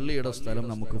പള്ളിയുടെ സ്ഥലം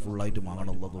നമുക്ക് ഫുള്ളായിട്ട്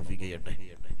വാങ്ങണം. അല്ലാഹു തൗഫീഖ് ചെയ്യട്ടെ.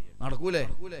 നടക്കൂലേ?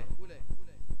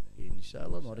 ഇൻഷാ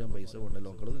അല്ലാഹ് എന്ന് പറയാൻ പൈസ കൊണ്ടല്ലോ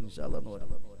മക്കള്. ഇൻഷാ അല്ലാഹ് എന്ന് പറയാം.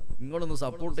 നിങ്ങളൊന്ന്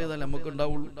സപ്പോർട്ട് ചെയ്താൽ നമുക്ക്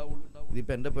ഉണ്ടാവുള്ളൂ.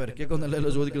 ഇതിപ്പോ എന്റെ പെരക്കൊക്കെ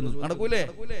ഒന്നല്ലല്ലോ ചോദിക്കുന്നത്. നടക്കൂലേ?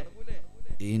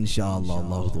 ഇൻഷാ അല്ലാഹ്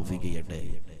അല്ലാഹു തൗഫീഖ് ചെയ്യട്ടെ.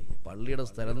 പള്ളിയുടെ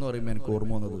സ്ഥലം എന്ന് പറയുമ്പോൾ എനിക്ക്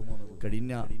ഓർമ്മ വന്നത്,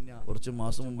 കഴിഞ്ഞ കുറച്ച്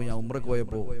മാസം മുമ്പ് ഞാൻ ഉംറയ്ക്ക്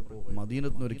പോയപ്പോ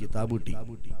മദീനത്ത് നിന്ന് ഒരു കിതാബ് കിട്ടി.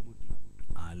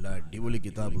 നല്ല അടിപൊളി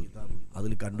കിതാബ്.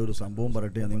 അതിൽ കണ്ടൊരു സംഭവം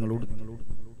പറയട്ടെ ഞാൻ നിങ്ങളോട്.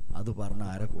 അത് പറഞ്ഞ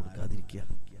ആരാ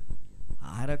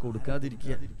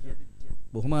കൊടുക്കാതിരിക്കുക?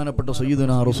 ബഹുമാനപ്പെട്ട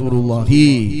സയ്യിദുനാ റസൂലുള്ളാഹി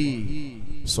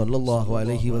സ്വല്ലല്ലാഹു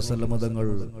അലൈഹി വസല്ലം തങ്ങൾ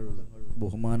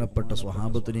ബഹുമാനപ്പെട്ട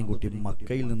സ്വഹാബത്തിനെയും കുട്ടി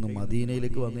മക്കയിൽ നിന്ന്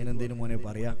മദീനയിലേക്ക് വന്നതിനെന്തേലും മോനെ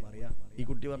പറയാ. ഈ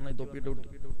കുട്ടി പറഞ്ഞ തൊപ്പിയിട്ട്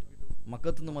വിട്ടു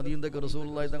മക്കത്തുനിന്ന് മദീനത്തേക്ക്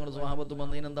റസൂലുള്ളാഹി തങ്ങളുടെ സ്വഹാബത്ത്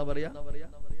വന്നതിന് എന്താ പറയാ?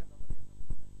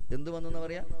 എന്ത് വന്നെന്നാ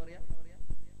പറയാ?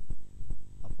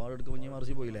 അപ്പാടെടുക്ക് കുഞ്ഞി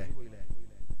മറിച്ച് പോയില്ലേ?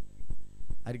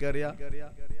 ആർക്കറിയാ?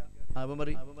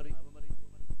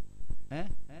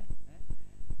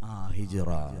 ഹിജ്റ.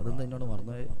 അതെന്താ എന്നോട്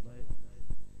മറന്നുപോയെ?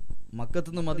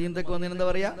 മക്കത്തുനിന്ന് മദീനത്തേക്ക് വന്നതിന് എന്താ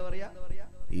പറയാ?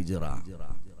 ഹിജ്റ.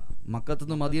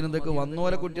 മക്കത്തുനിന്ന് മദീനത്തേക്ക്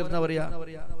വന്നോലെ കുട്ടി എന്താ പറയാ?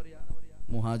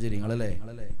 മുഹാജിരിങ്ങളല്ലേ?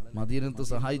 മദീനത്ത്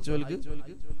സഹായിച്ചവർക്ക്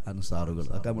അൻസാറുകൾ.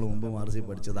 അതൊക്കെ നമ്മൾ മുമ്പ് മാർസി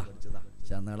പഠിച്ചതാ.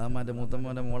 ചന്നളാമാന്റെ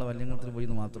മൂത്തമ്മന്റെ മോളെ വല്യങ്ങത്തിൽ പോയി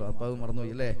മാത്രം. അപ്പൊ അത്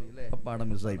മറന്നുപോയി അല്ലേ? അപ്പാടെ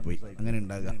മിസ്സായി പോയി. അങ്ങനെ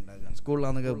ഉണ്ടാകാം.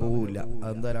 സ്കൂളിലാണെങ്കിൽ പോവില്ല.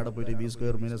 എന്തായാലും അവിടെ പോയിട്ട് B² -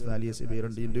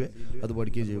 4 അത്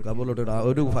പഠിക്കുകയും ചെയ്യും. കബറിലോട്ട്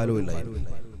ഒരു ഫലവും ഇല്ല,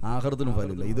 ആഖിറത്തിനും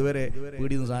ഫലമില്ല. ഇതുവരെ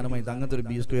പീടിയുന്ന സാധനമായി അങ്ങനത്തെ ഒരു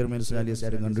B² - 4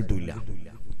 ആരും കണ്ടിട്ടില്ല.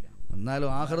 എന്നാലും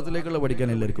ആഖിറത്തിലേക്കുള്ള പഠിക്കാൻ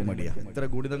എല്ലാവർക്കും മടിയാ. ഇത്ര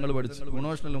ഗുണിതങ്ങൾ പഠിച്ച്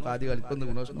ഗുണോഷണലും ആദ്യകാലം ഇപ്പം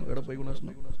ഗുണോഷണം എവിടെ പോയി?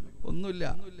 ഗുണോഷണം ഒന്നുമില്ല.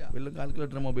 വല്ല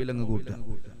കാൽക്കുലേറ്റർ മൊബൈൽ അങ്ങ് കൂട്ടുക.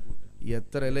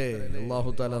 എത്രയല്ലേ അല്ലാഹു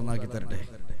തആല നന്നാക്കി തരട്ടെ.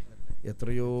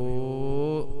 എത്രയോ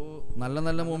നല്ല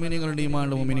നല്ല മുഅ്മിനീങ്ങളുണ്ട്,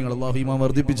 ഈമാനുള്ള മുഅ്മിനീങ്ങൾ. അല്ലാഹു ഈമാൻ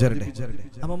വർദ്ധിപ്പിച്ചു തരട്ടെ.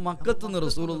 അപ്പം മക്കത്ത് നിന്ന്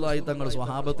റസൂലുള്ളാഹി തങ്ങൾ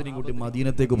സ്വഹാബത്തിനെയും കൂട്ടി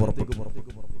മദീനത്തേക്ക് പുറപ്പെട്ടു.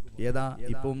 ഏതാ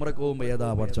ഇപ്പൊ ഉംറക്ക് പോകുമ്പോ ഏതാ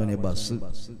പഠിച്ചോനെ ബസ്,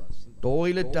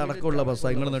 ടോയ്ലറ്റ് അടക്കമുള്ള ബസ്സാ.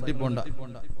 നിങ്ങൾ നെട്ടിപ്പോണ്ട,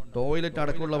 ടോയ്ലറ്റ്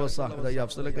അടക്കമുള്ള ബസ്സാ. ഈ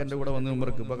അഫ്സലൊക്കെ എന്റെ കൂടെ വന്ന്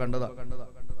ഉംറക്ക് ഇപ്പൊ കണ്ടതാ.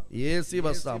 AC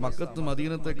ബസ്സാ. മക്കത്ത്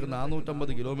മദീനത്തേക്ക്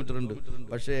 450 കിലോമീറ്റർ ഉണ്ട്.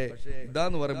 പക്ഷേ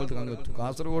ഇതാന്ന് പറയുമ്പോഴത്തേക്ക് അങ്ങെത്തും.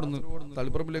 കാസർഗോഡ് നിന്ന്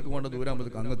തളിപ്പറമ്പിലേക്ക് പോകേണ്ട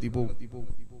ദൂരാകുമ്പോഴത്തേക്ക് അങ്ങെത്തി പോകും.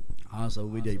 ആ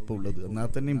സൗകര്യം ഇപ്പൊ ഉള്ളത്. എന്നാൽ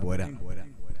തന്നെയും പോരാ.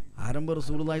 ആരംഭ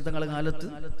റസൂലുള്ളാഹി തങ്ങളുടെ കാലത്ത്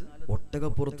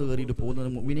ഒട്ടകപ്പുറത്ത് കയറിയിട്ട് പോകുന്നത്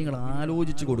മുഅ്മിനീങ്ങൾ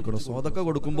ആലോചിച്ച് കൊടുക്കണം. സ്വതക്ക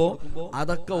കൊടുക്കുമ്പോ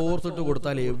അതൊക്കെ ഓർത്തിട്ട്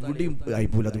കൊടുത്താൽ എവിടെയും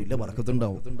ആയിപ്പോല, അത് വലിയ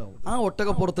ബർക്കത്തുണ്ടാവും. ആ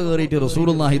ഒട്ടകപ്പുറത്ത് കയറിയിട്ട്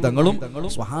റസൂലുള്ളാഹി തങ്ങളും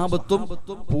സ്വഹാബത്തും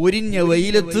പൊരിഞ്ഞ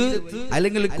വെയിലത്ത്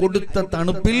അല്ലെങ്കിൽ കൊടുത്ത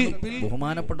തണുപ്പിൽ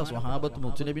ബഹുമാനപ്പെട്ട സ്വഹാബത്ത്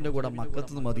മുത്തുനബിന്റെ കൂടെ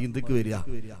മക്കത്ത് നിന്ന് മദീനത്തേക്ക് വരിക.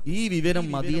 ഈ വിവരം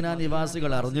മദീന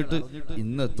നിവാസികൾ അറിഞ്ഞിട്ട്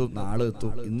ഇന്നെത്തും നാളെ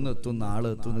എത്തും, ഇന്നെത്തും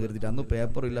നാളെ എത്തും എന്ന് കരുതിയിട്ട്, അന്ന്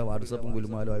പേപ്പറില്ല, വാട്സപ്പും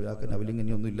ഗുലുമാലും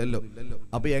അവലിങ്ങനെയൊന്നും ഇല്ലല്ലോ.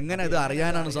 അപ്പൊ എങ്ങനെ ഇത്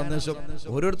അറിയാനാണ് സന്ദേശം?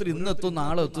 ഓരോരുത്തർ ഇന്നെത്തും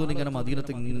നാളെ എത്തും ഇങ്ങനെ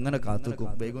മദീനത്ത് ഇങ്ങനെ കാത്തുക്കും.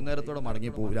 വൈകുന്നേരത്തോടെ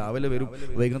മടങ്ങിപ്പോവും, രാവിലെ വരും,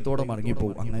 വൈകുന്നേരത്തോടെ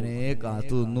മടങ്ങിപ്പോവും. അങ്ങനെ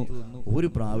കാത്തു നിന്നു. ഒരു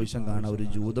പ്രാവശ്യം കാണാൻ ഒരു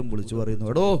ജൂതം വിളിച്ചു പറയുന്നു,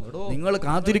 എടോ നിങ്ങൾ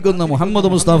കാത്തിരിക്കുന്ന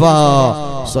മുഹമ്മദ് മുസ്തഫ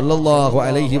സല്ലല്ലാഹു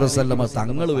അലൈഹി വസല്ലമ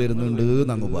തങ്ങൾ വരുന്നുണ്ട്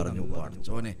എന്നങ്ങ് പറഞ്ഞു.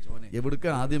 പഠിച്ചോനെ, എവിടേക്ക്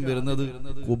ആദ്യം വരുന്നത്?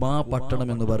 കുബാ പട്ടണം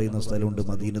എന്ന് പറയുന്ന സ്ഥലമുണ്ട്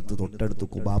മദീനത്ത് തൊട്ടടുത്ത്,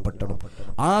 കുബാ പട്ടണം.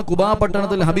 ആ കുബാ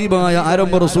പട്ടണത്തിൽ ഹബീബായ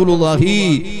ആരംഭ റസൂലുള്ളാഹി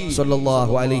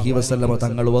സ്വല്ലല്ലാഹു അലൈഹി വസല്ലമ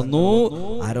തങ്ങൾ വന്നു.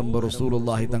 ആരംഭ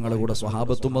റസൂലുള്ളാഹി തങ്ങളുടെ കൂടെ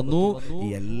സ്വഹാബത്തും വന്നു. ഈ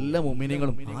എല്ലാ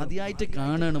മുഅ്മിനീങ്ങളും ആദ്യമായിട്ട്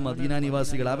കാണാണ് മദീന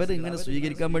നിവാസികൾ. അവരെ ഇങ്ങനെ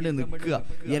സ്വീകരിക്കാൻ വേണ്ടി നിൽക്കുക.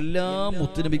 എല്ലാം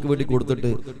മുത്തുനബിക്ക് വേണ്ടി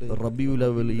കൊടുത്തിട്ട് റബീഉൽ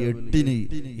അവ്വൽ 8-ന്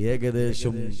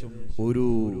ഏകദേശം ഒരു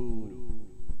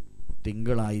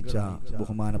തിങ്കളാഴ്ച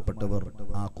ബഹുമാനപ്പെട്ടവർ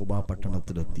ആ കുബാ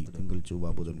പട്ടണത്തിലെത്തി. തിങ്കൾ, ചൊവ്വ,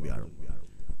 ബുധൻ, വ്യാഴം.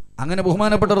 അങ്ങനെ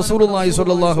ബഹുമാനപ്പെട്ട റസൂലുള്ളാഹി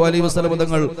സ്വല്ലല്ലാഹു അലൈഹി വസല്ലം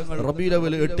തങ്ങൾ റബീഉൽ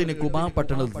അവ്വൽ 8-ന് കുബാ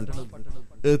പട്ടണത്തിലെത്തി.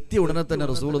 എത്തിയ ഉടനെ തന്നെ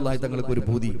റസൂലുള്ളാഹി തങ്ങൾക്ക് ഒരു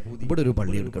പൂതി, ഇവിടെ ഒരു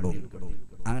പള്ളി എടുക്കണോ.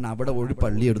 അങ്ങനെ അവിടെ ഒരു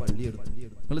പള്ളി എടുത്തു.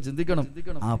 നിങ്ങൾ ചിന്തിക്കണം,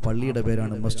 ആ പള്ളിയുടെ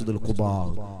പേരാണ് മസ്ജിദുൽ ഖുബാ.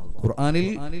 ഖുർആനിൽ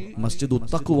മസ്ജിദു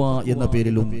തഖ്വ എന്ന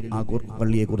പേരിലും ആ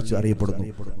പള്ളിയെ കുറിച്ച് അറിയപ്പെടുന്നു.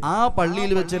 ആ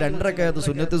പള്ളിയിൽ വെച്ച് 2 റക്അത്ത്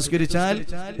സുന്നത്ത് നിസ്കരിച്ചാൽ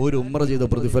ഒരു ഉംറ ചെയ്ത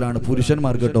പ്രതിഫലമാണ്.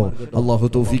 പുരുഷന്മാർക്ക് കേട്ടോ, അല്ലാഹു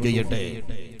തൗഫീഖ് ചെയ്യട്ടെ.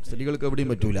 സ്ത്രീകൾക്ക് എവിടെയും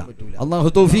പറ്റൂല, അല്ലാഹു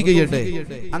തൗഫീഖ് ചെയ്യട്ടെ.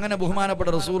 അങ്ങനെ ബഹുമാനപ്പെട്ട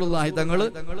റസൂലുള്ളാഹി തങ്ങൾ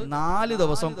 4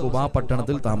 ദിവസം ഖുബാ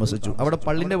പട്ടണത്തിൽ താമസിച്ചു. അവിടെ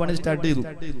പള്ളിന്റെ പണി സ്റ്റാർട്ട് ചെയ്തു.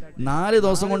 4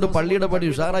 ദിവസം കൊണ്ട് പള്ളിയുടെ പണി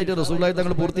ഉഷാറായിട്ട് റസൂലുള്ളാഹി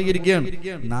തങ്ങൾ പൂർത്തീകരിക്കുകയാണ്.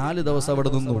 4 ദിവസം അവിടെ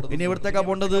നിന്നു. ഇനി എവിടത്തേക്കാ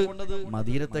പോണ്ടത്?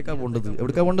 മദീനത്തേക്കാ പോണ്ടത്.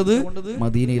 എവിടേക്കാ പോണ്ടത്?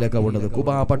 മദീനയിലേക്കാ പോണ്ടത്.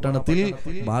 ഖുബാ പട്ടണത്തിൽ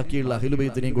ബാക്കിയുള്ള അഹ്ലു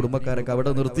ബൈത്തിനെയും കുടുംബക്കാരൊക്കെ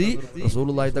അവിടെ നിർത്തി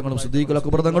റസൂലുള്ളാഹി തങ്ങളും സിദ്ദീഖുൽ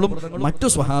അക്ബർ തങ്ങളും മറ്റു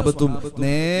സ്വഹാബത്തും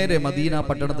നേരെ മദീന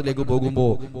പട്ടണത്തിലേക്ക്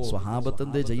പോകുമ്പോൾ സ്വഹാബത്ത്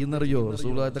എന്തേ ചെയ്യുന്നറിയോ?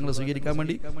 റസൂലുള്ളാഹി തങ്ങളെ സ്വീകരിക്കാൻ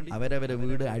വേണ്ടി അവരവരെ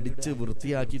വീട് അടിച്ച്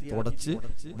വൃത്തിയാക്കി തുടച്ച്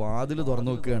വാതിൽ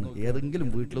തുറന്നു വെക്കുകയാണ്. ഏതെങ്കിലും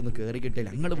വീട്ടിലൊന്ന് കയറി കിട്ടിയാൽ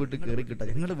ഞങ്ങളുടെ വീട്ടിൽ കയറി കിട്ടുക,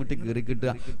 ഞങ്ങളുടെ വീട്ടിൽ കയറി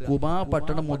കിട്ടുക. ഖുബാ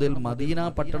പട്ടണം മുതൽ മദീന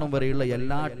പട്ടണം വരെയുള്ള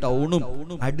എല്ലാ ടൗണും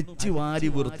അടിച്ചു വാരി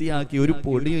വൃത്തിയാക്കി ഒരു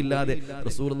പൊടിയും ഇല്ലാതെ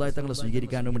റസൂലുള്ളാഹി തങ്ങളെ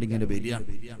സ്വീകരിക്കാൻ വേണ്ടി ഇങ്ങനെ വരികയാണ്.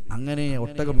 അങ്ങനെ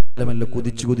ഒട്ടകം മെല്ലെ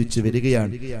കുതിച്ചു കുതിച്ച്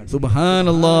വരികയാണ്.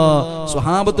 സുബ്ഹാനല്ലാഹ്.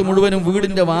 സ്വഹാബത്ത് മുഴുവനും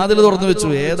വീടിന്റെ വാതിൽ തുറന്നു വെച്ചു.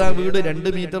 ഏതാ വീട്? 2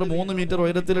 മീറ്റർ 3 മീറ്റർ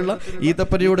ഉയരത്തിലുള്ള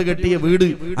ഈത്തപ്പനയോട് കെട്ടിയ വീട്.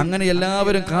 അങ്ങനെ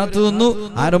എല്ലാവരും കാത്തു നിന്നു.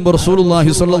 ആരംഭ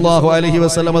റസൂലുള്ളാഹി സ്വല്ലല്ലാഹു അലൈഹി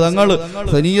വസല്ലം തങ്ങൾ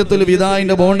സനിയത്തുൽ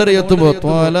വിദാഇന്റെ ബൗണ്ടറി എത്തുമ്പോൾ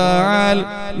ത്വലഅൽ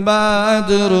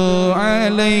ബദ്റു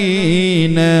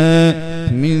അലൈനാ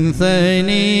മിൻ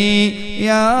സനിയാത്തിൽ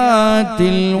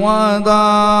വദാ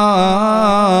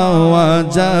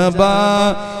വജബ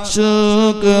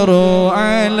ശുക്റു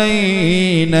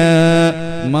അലൈനാ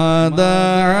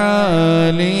മദഅ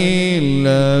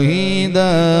ലില്ലാഹി ദാ.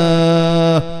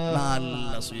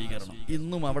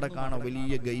 ഇന്നും അവിടെ കാണാം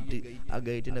വലിയ ഗേറ്റ്. ആ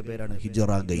ഗേറ്റിന്റെ പേരാണ്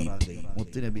ഹിജറ ഗേറ്റ്.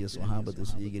 മുത്തുനബിയെ സ്വഹാബത്ത്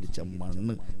സ്വീകരിച്ച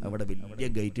മണ്ണ് അവിടെ വലിയ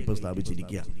ഗേറ്റ് ഇപ്പൊ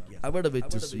സ്ഥാപിച്ചിരിക്കുക. അവിടെ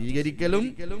വെച്ച് സ്വീകരിക്കലും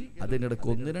അതിനിടക്ക്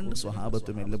 1-2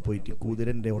 സ്വഹാബത്തും എല്ലാം പോയിട്ട്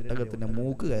കുതിരന്റെ ഒട്ടകത്തിന്റെ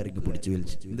മൂക്ക് കയറി പിടിച്ചു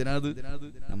വലിച്ചു. എന്തിനാത്?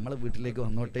 നമ്മളെ വീട്ടിലേക്ക്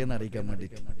വന്നോട്ടെ എന്ന് അറിയിക്കാൻ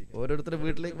വേണ്ടിട്ട്, ഓരോരുത്തരുടെ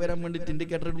വീട്ടിലേക്ക് വരാൻ വേണ്ടിട്ട്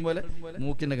ഇൻഡിക്കേറ്റർ പോലെ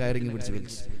മൂക്കിന്റെ കയറി പിടിച്ചു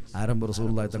വലിച്ചു. ആരംഭ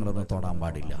റസൂലുള്ളാഹി തങ്ങളൊന്നും തൊടാൻ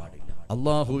പാടില്ല.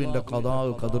 അള്ളാഹുവിന്റെ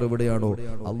ഖദർ എവിടെയാണോ,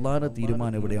 അള്ളാഹിന്റെ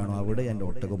തീരുമാനം എവിടെയാണോ അവിടെ എന്റെ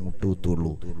ഒട്ടകം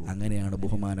മുട്ടുകുത്തുള്ളൂ. അങ്ങനെയാണ്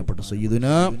ബഹുമാനപ്പെട്ട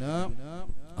സയ്യിദുനാ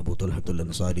അബൂ തൽഹത്തുൽ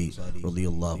അൻസാരി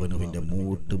റളിയല്ലാഹു അൻഹുവിന്റെ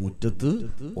മുറ്റത്ത്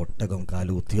ഒട്ടകം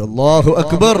കാലുകുത്തി. അല്ലാഹു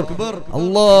അക്ബർ,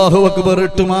 അല്ലാഹു അക്ബർ.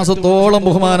 8 മാസത്തോളം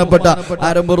ബഹുമാനപ്പെട്ട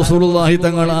ആരംഭ റസൂലുള്ളാഹി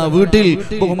തങ്ങൾ ആ വീട്ടിൽ,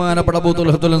 ബഹുമാനപ്പെട്ട അബൂ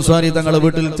തൽഹത്തുൽ അൻസാരി തങ്ങളെ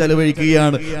വീട്ടിൽ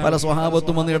ചെലവഴിക്കുകയാണ്. പല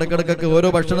സ്വഹാബത്തും വന്ന് ഇടക്കിടക്കൊക്കെ ഓരോ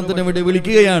ഭക്ഷണത്തിന് വേണ്ടി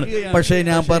വിളിക്കുകയാണ്. പക്ഷേ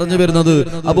ഞാൻ പറഞ്ഞു വരുന്നത്,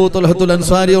 അബൂ തൽഹത്തുൽ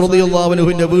അൻസാരി റളിയല്ലാഹു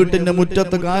അൻഹുവിന്റെ വീട്ടിന്റെ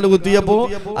മുറ്റത്ത് കാലുകുത്തിയപ്പോ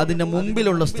അതിന്റെ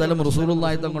മുമ്പിലുള്ള സ്ഥലം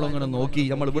റസൂലുള്ളാഹി തങ്ങൾ അങ്ങനെ നോക്കി.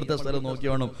 നമ്മൾ ഇവിടുത്തെ സ്ഥലം നോക്കി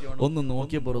വേണം ഒന്ന്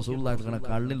നോക്കിയപ്പോൾ റസൂലുള്ളാഹി തങ്ങളെ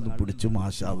കള്ളിൽ നിന്ന് പിടിച്ചു.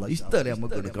 മാഷാ അല്ലാഹ്, ഈ സ്ഥലം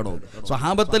നമുക്ക് എടുക്കണോ?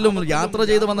 സ്വഹാബത്തെല്ലാം യാത്ര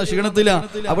ചെയ്ത് വന്ന ക്ഷീണത്തില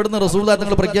അവിടുന്ന് റസൂലുള്ളാഹി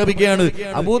തങ്ങൾ പ്രഖ്യാപിക്കുകയാണ്,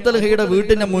 അബൂ തൽഹയുടെ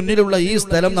വീട്ടിന്റെ മുന്നിലുള്ള ഈ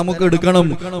സ്ഥലം നമുക്ക് എടുക്കണം.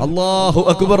 അല്ലാഹു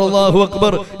അക്ബർ, അല്ലാഹു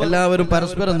അക്ബർ. എല്ലാവരും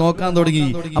പരസ്പരം നോക്കാൻ തുടങ്ങി.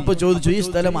 അപ്പൊ ചോദിച്ചു, ഈ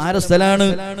സ്ഥലം ആരുടെ സ്ഥലമാണ്?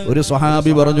 ഒരു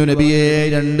സ്വഹാബി പറഞ്ഞു, നബിയേ,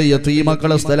 2 യതീം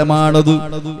മക്കളുടെ സ്ഥലമാണത്,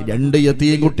 2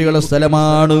 യതീം കുട്ടികളുടെ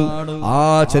സ്ഥലമാണ്. ആ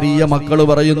ചെറിയ മക്കള്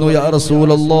പറയുന്നു, യാ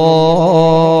റസൂലല്ലാഹ്,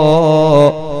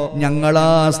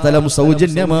 ഞങ്ങളാ സ്ഥലം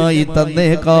സൗജന്യമായി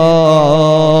തന്നേക്കാം.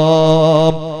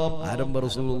 ആരംഭ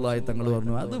റസൂലുള്ളാഹി തങ്ങൾ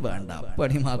പറഞ്ഞു, അത് വേണ്ട,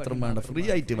 പണി മാത്രം വേണ്ട, ഫ്രീ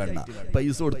ആയിട്ട് വേണ്ട,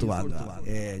 പൈസ കൊടുത്ത് വാങ്ങുക.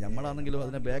 നമ്മളാണെങ്കിലും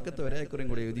അതിനെ ബാക്കത്തെ ഒരേക്കുറയും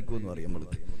കൂടെ എഴുതിക്കുമെന്ന് പറയും നമ്മൾ.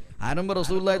 ആരംഭ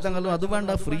റസൂലുള്ളാഹി തങ്ങൾ അത് വേണ്ട,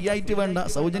 ഫ്രീ ആയിട്ട് വേണ്ട,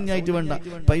 സൗജന്യമായിട്ട് വേണ്ട,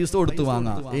 പൈസ കൊടുത്ത്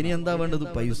വാങ്ങാം. ഇനി എന്താ വേണ്ടത്?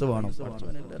 പൈസ വേണം.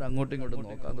 എല്ലാവരും അങ്ങോട്ടും ഇങ്ങോട്ടും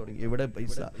നോക്കാൻ തുടങ്ങി. എവിടെ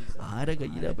പൈസ? ആരെ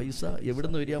കയ്യിലാ പൈസ?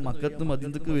 എവിടുന്ന് വരിക? മക്കത്തും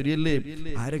മദീനത്തും വരികയല്ലേ,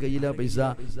 ആരെ കയ്യിലാ പൈസ?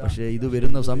 പക്ഷേ ഇത്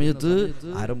വരുന്ന സമയത്ത്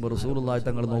ആരംഭ റസൂലുള്ളാഹി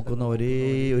തങ്ങൾ നോക്കുന്ന ഒരേ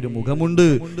ഒരു മുഖമുണ്ട്.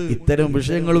 ഇത്തരം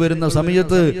വിഷയങ്ങൾ വരുന്ന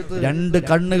സമയത്ത് 2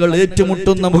 കണ്ണുകൾ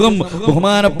ഏറ്റുമുട്ടുന്ന മുഖം,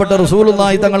 ബഹുമാനപ്പെട്ട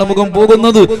റസൂലുള്ളാഹി തങ്ങളുടെ മുഖം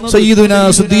പോകുന്നത് സയ്യിദുനാ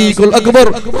സിദ്ദീഖുൽ അക്ബർ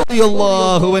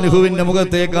റളിയല്ലാഹു അൻഹുവിന്റെ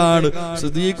മുഖത്തേക്കാണ്.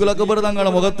 സിദ്ദീഖുൽ അക്ബർ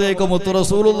തങ്ങളുടെ മുഖത്തേക്ക് മുത്തു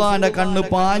റസൂലുള്ളാഹിന്റെ കണ്ണ്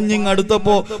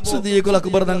പാഞ്ഞിങ്ങടുത്തപ്പോ സിദ്ദീഖുൽ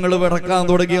അക്ബർ തങ്ങൾ വിറക്കാൻ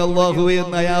തുടങ്ങി. അല്ലാഹുവേ,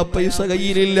 നയാ പൈസ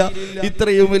കയ്യിലില്ല,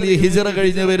 ഇത്രയും വലിയ ഹിജ്റ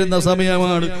കഴിഞ്ഞ് വരുന്ന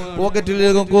സമയമാണ്.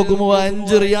 പോക്കറ്റിലേക്ക് നോക്കുമ്പോൾ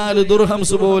 5 റിയാൽ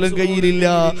ദിർഹംസ് പോലും കയ്യിലില്ല.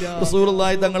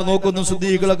 റസൂലുള്ളാഹി തങ്ങൾ നോക്കുന്നു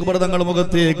സിദ്ദീഖുൽ അക്ബർ തങ്ങളുടെ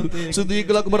മുഖത്തേക്ക്.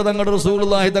 സിദ്ദീഖുൽ അക്ബർ തങ്ങളുടെ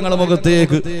റസൂലുള്ളാഹി തങ്ങളുടെ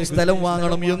മുഖത്തേക്ക്. സ്ഥലം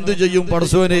വാങ്ങണം, എന്തു ചെയ്യും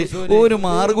പടച്ചോനെ? ഒരു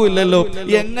മാർഗവും ഇല്ലല്ലോ.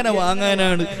 എങ്ങനെ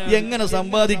വാങ്ങാനാണ്? എങ്ങനെ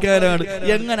സമ്പാദിക്കാനാണ്?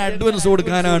 എങ്ങനെ അഡ്വാൻസ്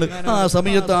കൊടുക്കാനാണ്? ആ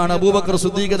സമയത്താണ് അബൂബക്കർ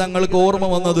സിദ്ദീഖ് തങ്ങൾക്ക് ഓർമ്മ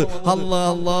വന്നത്.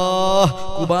 അല്ലാഹ്,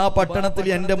 ഖുബാ പട്ടണത്തിൽ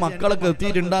എന്റെ മക്കളൊക്കെ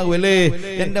എത്തിയിട്ടുണ്ടാകുമല്ലേ?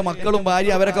 എന്റെ മക്കളും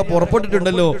ഭാര്യ അവരൊക്കെ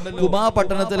പുറപ്പെട്ടിട്ടുണ്ടല്ലോ, ഖുബാ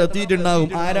പട്ടണത്തിൽ എത്തിയിട്ടുണ്ടാകും.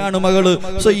 ആരാണ് മകള്?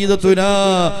 സയ്യിദത്തുനാ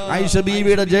ആയിഷ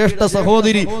ബീവിയുടെ ജ്യേഷ്ഠ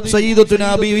സഹോദരി സയ്യിദത്തുനാ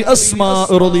ബീവി അസ്മാ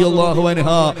റളിയല്ലാഹു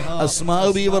അൻഹാ. അസ്മാ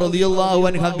ബീവി റളിയല്ലാഹു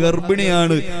അൻഹ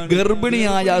ഗർഭിണിയാണ്.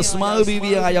 ഗർഭിണിയായ അസ്മാ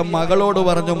ബീവിയായ മകളോട്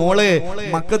പറഞ്ഞു, മോളെ,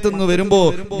 മക്കത്തുനിന്ന് വരുമ്പോ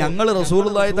ഞങ്ങൾ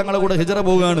റസൂലുള്ളാഹി തങ്ങളെ കൂടെ ഹിജ്റ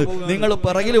പോവുകയാണ്, നിങ്ങൾ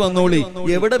പിറകിൽ വന്നോളി.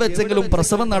 എവിടെ വെച്ചെങ്കിലും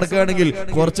പ്രസവം നടക്കുകയാണെങ്കിൽ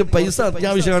കുറച്ച് പൈസ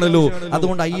അത്യാവശ്യമാണല്ലോ,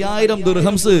 അതുകൊണ്ട് 5000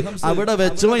 ദിർഹംസ് അവിടെ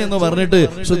വെച്ചോ എന്ന് പറഞ്ഞിട്ട്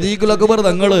സിദ്ദീഖുൽ അക്ബർ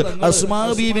തങ്ങൾ അസ്മാ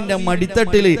ബീവിന്റെ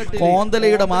മടിത്തട്ടില്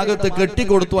കോന്തലയുടെ ഭാഗത്ത്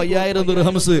കെട്ടിക്കൊടുത്തു 5000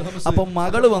 ദിർഹംസ്. അപ്പൊ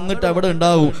മകള് വന്നിട്ട് അവിടെ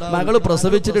ഉണ്ടാവും, മകള്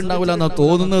പ്രസവിച്ചിട്ടുണ്ടാവില്ല എന്നാ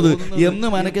തോന്നുന്നത് എന്ന്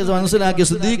മനസ്സിലാക്കി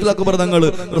സിദ്ദീഖുൽ അക്ബർ തങ്ങൾ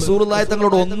റസൂലുള്ളാഹി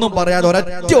തങ്ങളോട് ഒന്നും പറയാതെ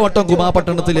ഒരൊറ്റ ഓട്ടം ഖുബാ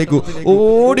പട്ടണത്തിലേക്ക്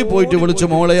ഓടിപ്പോയിട്ട് വിളിച്ചു,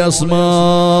 മോളെ അസ്മാ.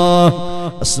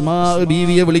 അസ്മാ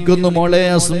ബീവിയെ വിളിക്കുന്നു, മോളെ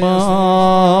അസ്മാ,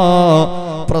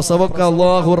 പ്രസവൊക്കെ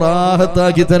അല്ലാഹു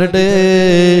റാഹത്താക്കി തരട്ടെ,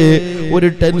 ഒരു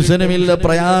ടെൻഷനുമില്ല,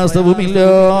 പ്രയാസവുമില്ല.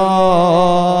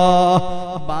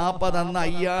 ബാപ്പ തന്ന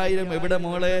 5000 എവിടെ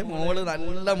മോളെ? മോള്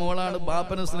നല്ല മോളാണ്,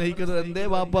 ബാപ്പനെ സ്നേഹിക്കുന്നത്. എന്തേ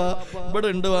ബാപ്പ? ഇവിടെ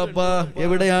ഉണ്ട് ബാപ്പ.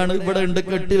 എവിടെയാണ്? ഇവിടെ ഉണ്ട്,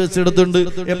 കെട്ടിവെച്ചെടുത്തുണ്ട്.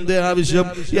 എന്തേ ആവശ്യം?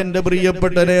 എന്റെ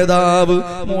പ്രിയപ്പെട്ട നേതാവ്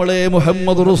മോളെ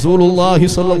മുഹമ്മദ് റസൂലുള്ളാഹി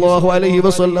സ്വല്ലല്ലാഹു അലൈഹി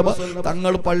വസല്ലമ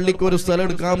തങ്ങൾ പള്ളിക്ക് ഒരു സ്ഥലം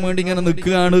എടുക്കാൻ വേണ്ടി ഇങ്ങനെ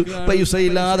നിൽക്കുകയാണ്, പൈസ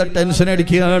ഇല്ലാതെ ടെൻഷൻ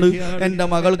അടിക്കുകയാണ്. എന്റെ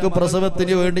മകൾക്ക്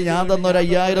പ്രസവത്തിന് വേണ്ടി ഞാൻ തന്ന ഒരു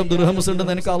 5000 ദിർഹംസ്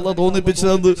ഉണ്ടെന്ന് എനിക്ക് അള്ളാഹ് തോന്നിപ്പിച്ചു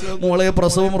തന്നു. മോളെ,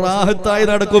 പ്രസവം റാഹത്തായി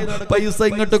നടക്കും, പൈസ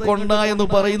ഇങ്ങോട്ട് കൊണ്ടായെന്ന്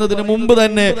പറയുന്നതിന് മുമ്പ്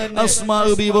തന്നെ അസ്മാ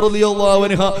ബീവി റളിയല്ലാഹു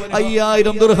അൻഹ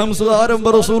 5000 ദിർഹംസ് ആരംഭ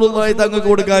റസൂലുള്ളാഹി തങ്ങൾക്ക്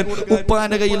കൊടുക്കാൻ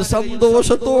ഉപ്പാന്റെ കയ്യിൽ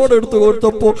സന്തോഷത്തോടെ എടുത്തു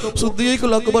കൊടുത്തപ്പോ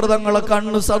സിദ്ദീഖുൽ അക്ബർ തങ്ങളെ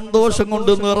കണ്ണ് സന്തോഷം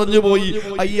കൊണ്ട് നിറഞ്ഞുപോയി.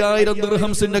 5000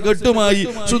 ദിർഹംസിന്റെ കെട്ടുമായി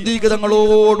സിദ്ദീഖ്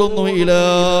തങ്ങളോടൊന്നു ഇലാ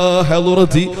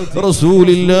ഹളറതി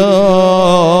റസൂലില്ലാഹ്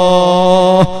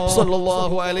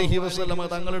സ്വല്ലല്ലാഹു അലൈഹി വസല്ലം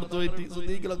തങ്ങളെടുത്തു പോയി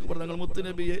സിദ്ദീഖുൽ അക്ബർ തങ്ങൾ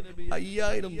മുത്തുനബിയെ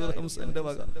 5000 ദിർഹംസ് എന്റെ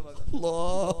വക.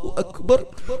 അല്ലാഹു അക്ബർ.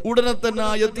 ഉടനെ തന്നെ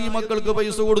യതീം മക്കൾക്ക്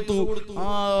പൈസ കൊടുത്തു. ആ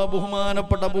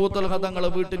ബഹുമാനപ്പെട്ട അബൂ തൽഹ തങ്ങളെ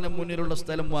വീട്ടിന്റെ മുന്നിലുള്ള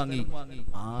സ്ഥലം വാങ്ങി.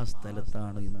 ആ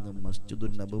സ്ഥലത്താണ് ഇന്ന്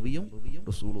മസ്ജിദുൻ നബവിയും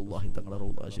റസൂലുള്ളാഹി തങ്ങളെ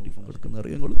റൗള ശരീഫും കിടക്കുന്ന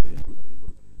അറിയങ്ങൾ.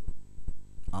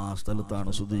 ആ സ്ഥലത്താണ്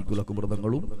സിദ്ദീഖുൽ അക്ബർ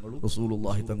തങ്ങളും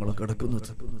റസൂലുള്ളാഹി തങ്ങളും കിടക്കുന്നത്.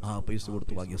 ആ പൈസ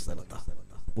കൊടുത്ത് വാങ്ങിയ സ്ഥലത്താണ്.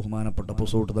 ബഹുമാനപ്പെട്ട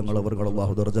പൊസോട്ട് തങ്ങൾ അവർ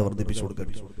അല്ലാഹു ദർജ വർദ്ധിപ്പിച്ചു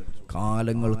കൊടുക്കട്ടെ.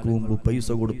 കാലങ്ങൾക്ക് മുമ്പ് പൈസ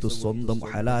കൊടുത്ത് സ്വന്തം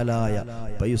ഹലാലായ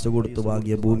പൈസ കൊടുത്ത്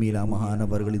വാങ്ങിയ ഭൂമിയിൽ ആ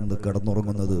മഹാനവറുകൾ ഇന്ന്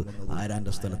കിടന്നുറങ്ങുന്നത്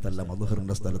ആരാന്റെ സ്ഥലത്തല്ല,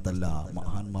 മദ്ഹറിന്റെ സ്ഥലത്തല്ല.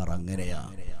 മഹാന്മാർ അങ്ങനെയാ.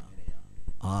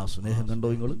 ആ സ്നേഹം കണ്ടോ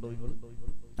നിങ്ങൾ?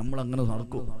 നമ്മൾ അങ്ങനെ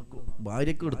നടക്കും.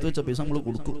 ഭാര്യക്ക് എടുത്തു വെച്ച പൈസ നമ്മൾ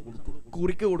കൊടുക്കും,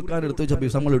 കുറിക്ക് കൊടുക്കാൻ എടുത്തു വെച്ച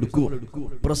പൈസ നമ്മൾ എടുക്കുവോ,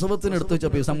 പ്രസവത്തിന് എടുത്തു വെച്ച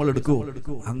പൈസ നമ്മൾ എടുക്കുവോ?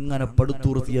 അങ്ങനെ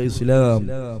പടുത്തുയർത്തിയ ഇസ്ലാം,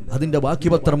 അതിന്റെ ബാക്കി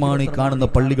പത്രമാണ് ഈ കാണുന്ന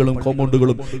പള്ളികളും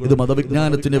കോമ്പൗണ്ടുകളും. ഇത്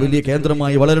മതവിജ്ഞാനത്തിന്റെ വലിയ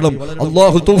കേന്ദ്രമായി വളരണം.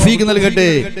 അല്ലാഹു തൗഫീഖ് നൽകട്ടെ,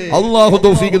 അല്ലാഹു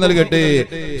തൗഫീഖ് നൽകട്ടെ.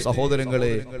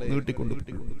 സഹോദരങ്ങളെ, നീട്ടിക്കൊണ്ടു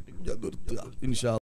ഇൻഷാ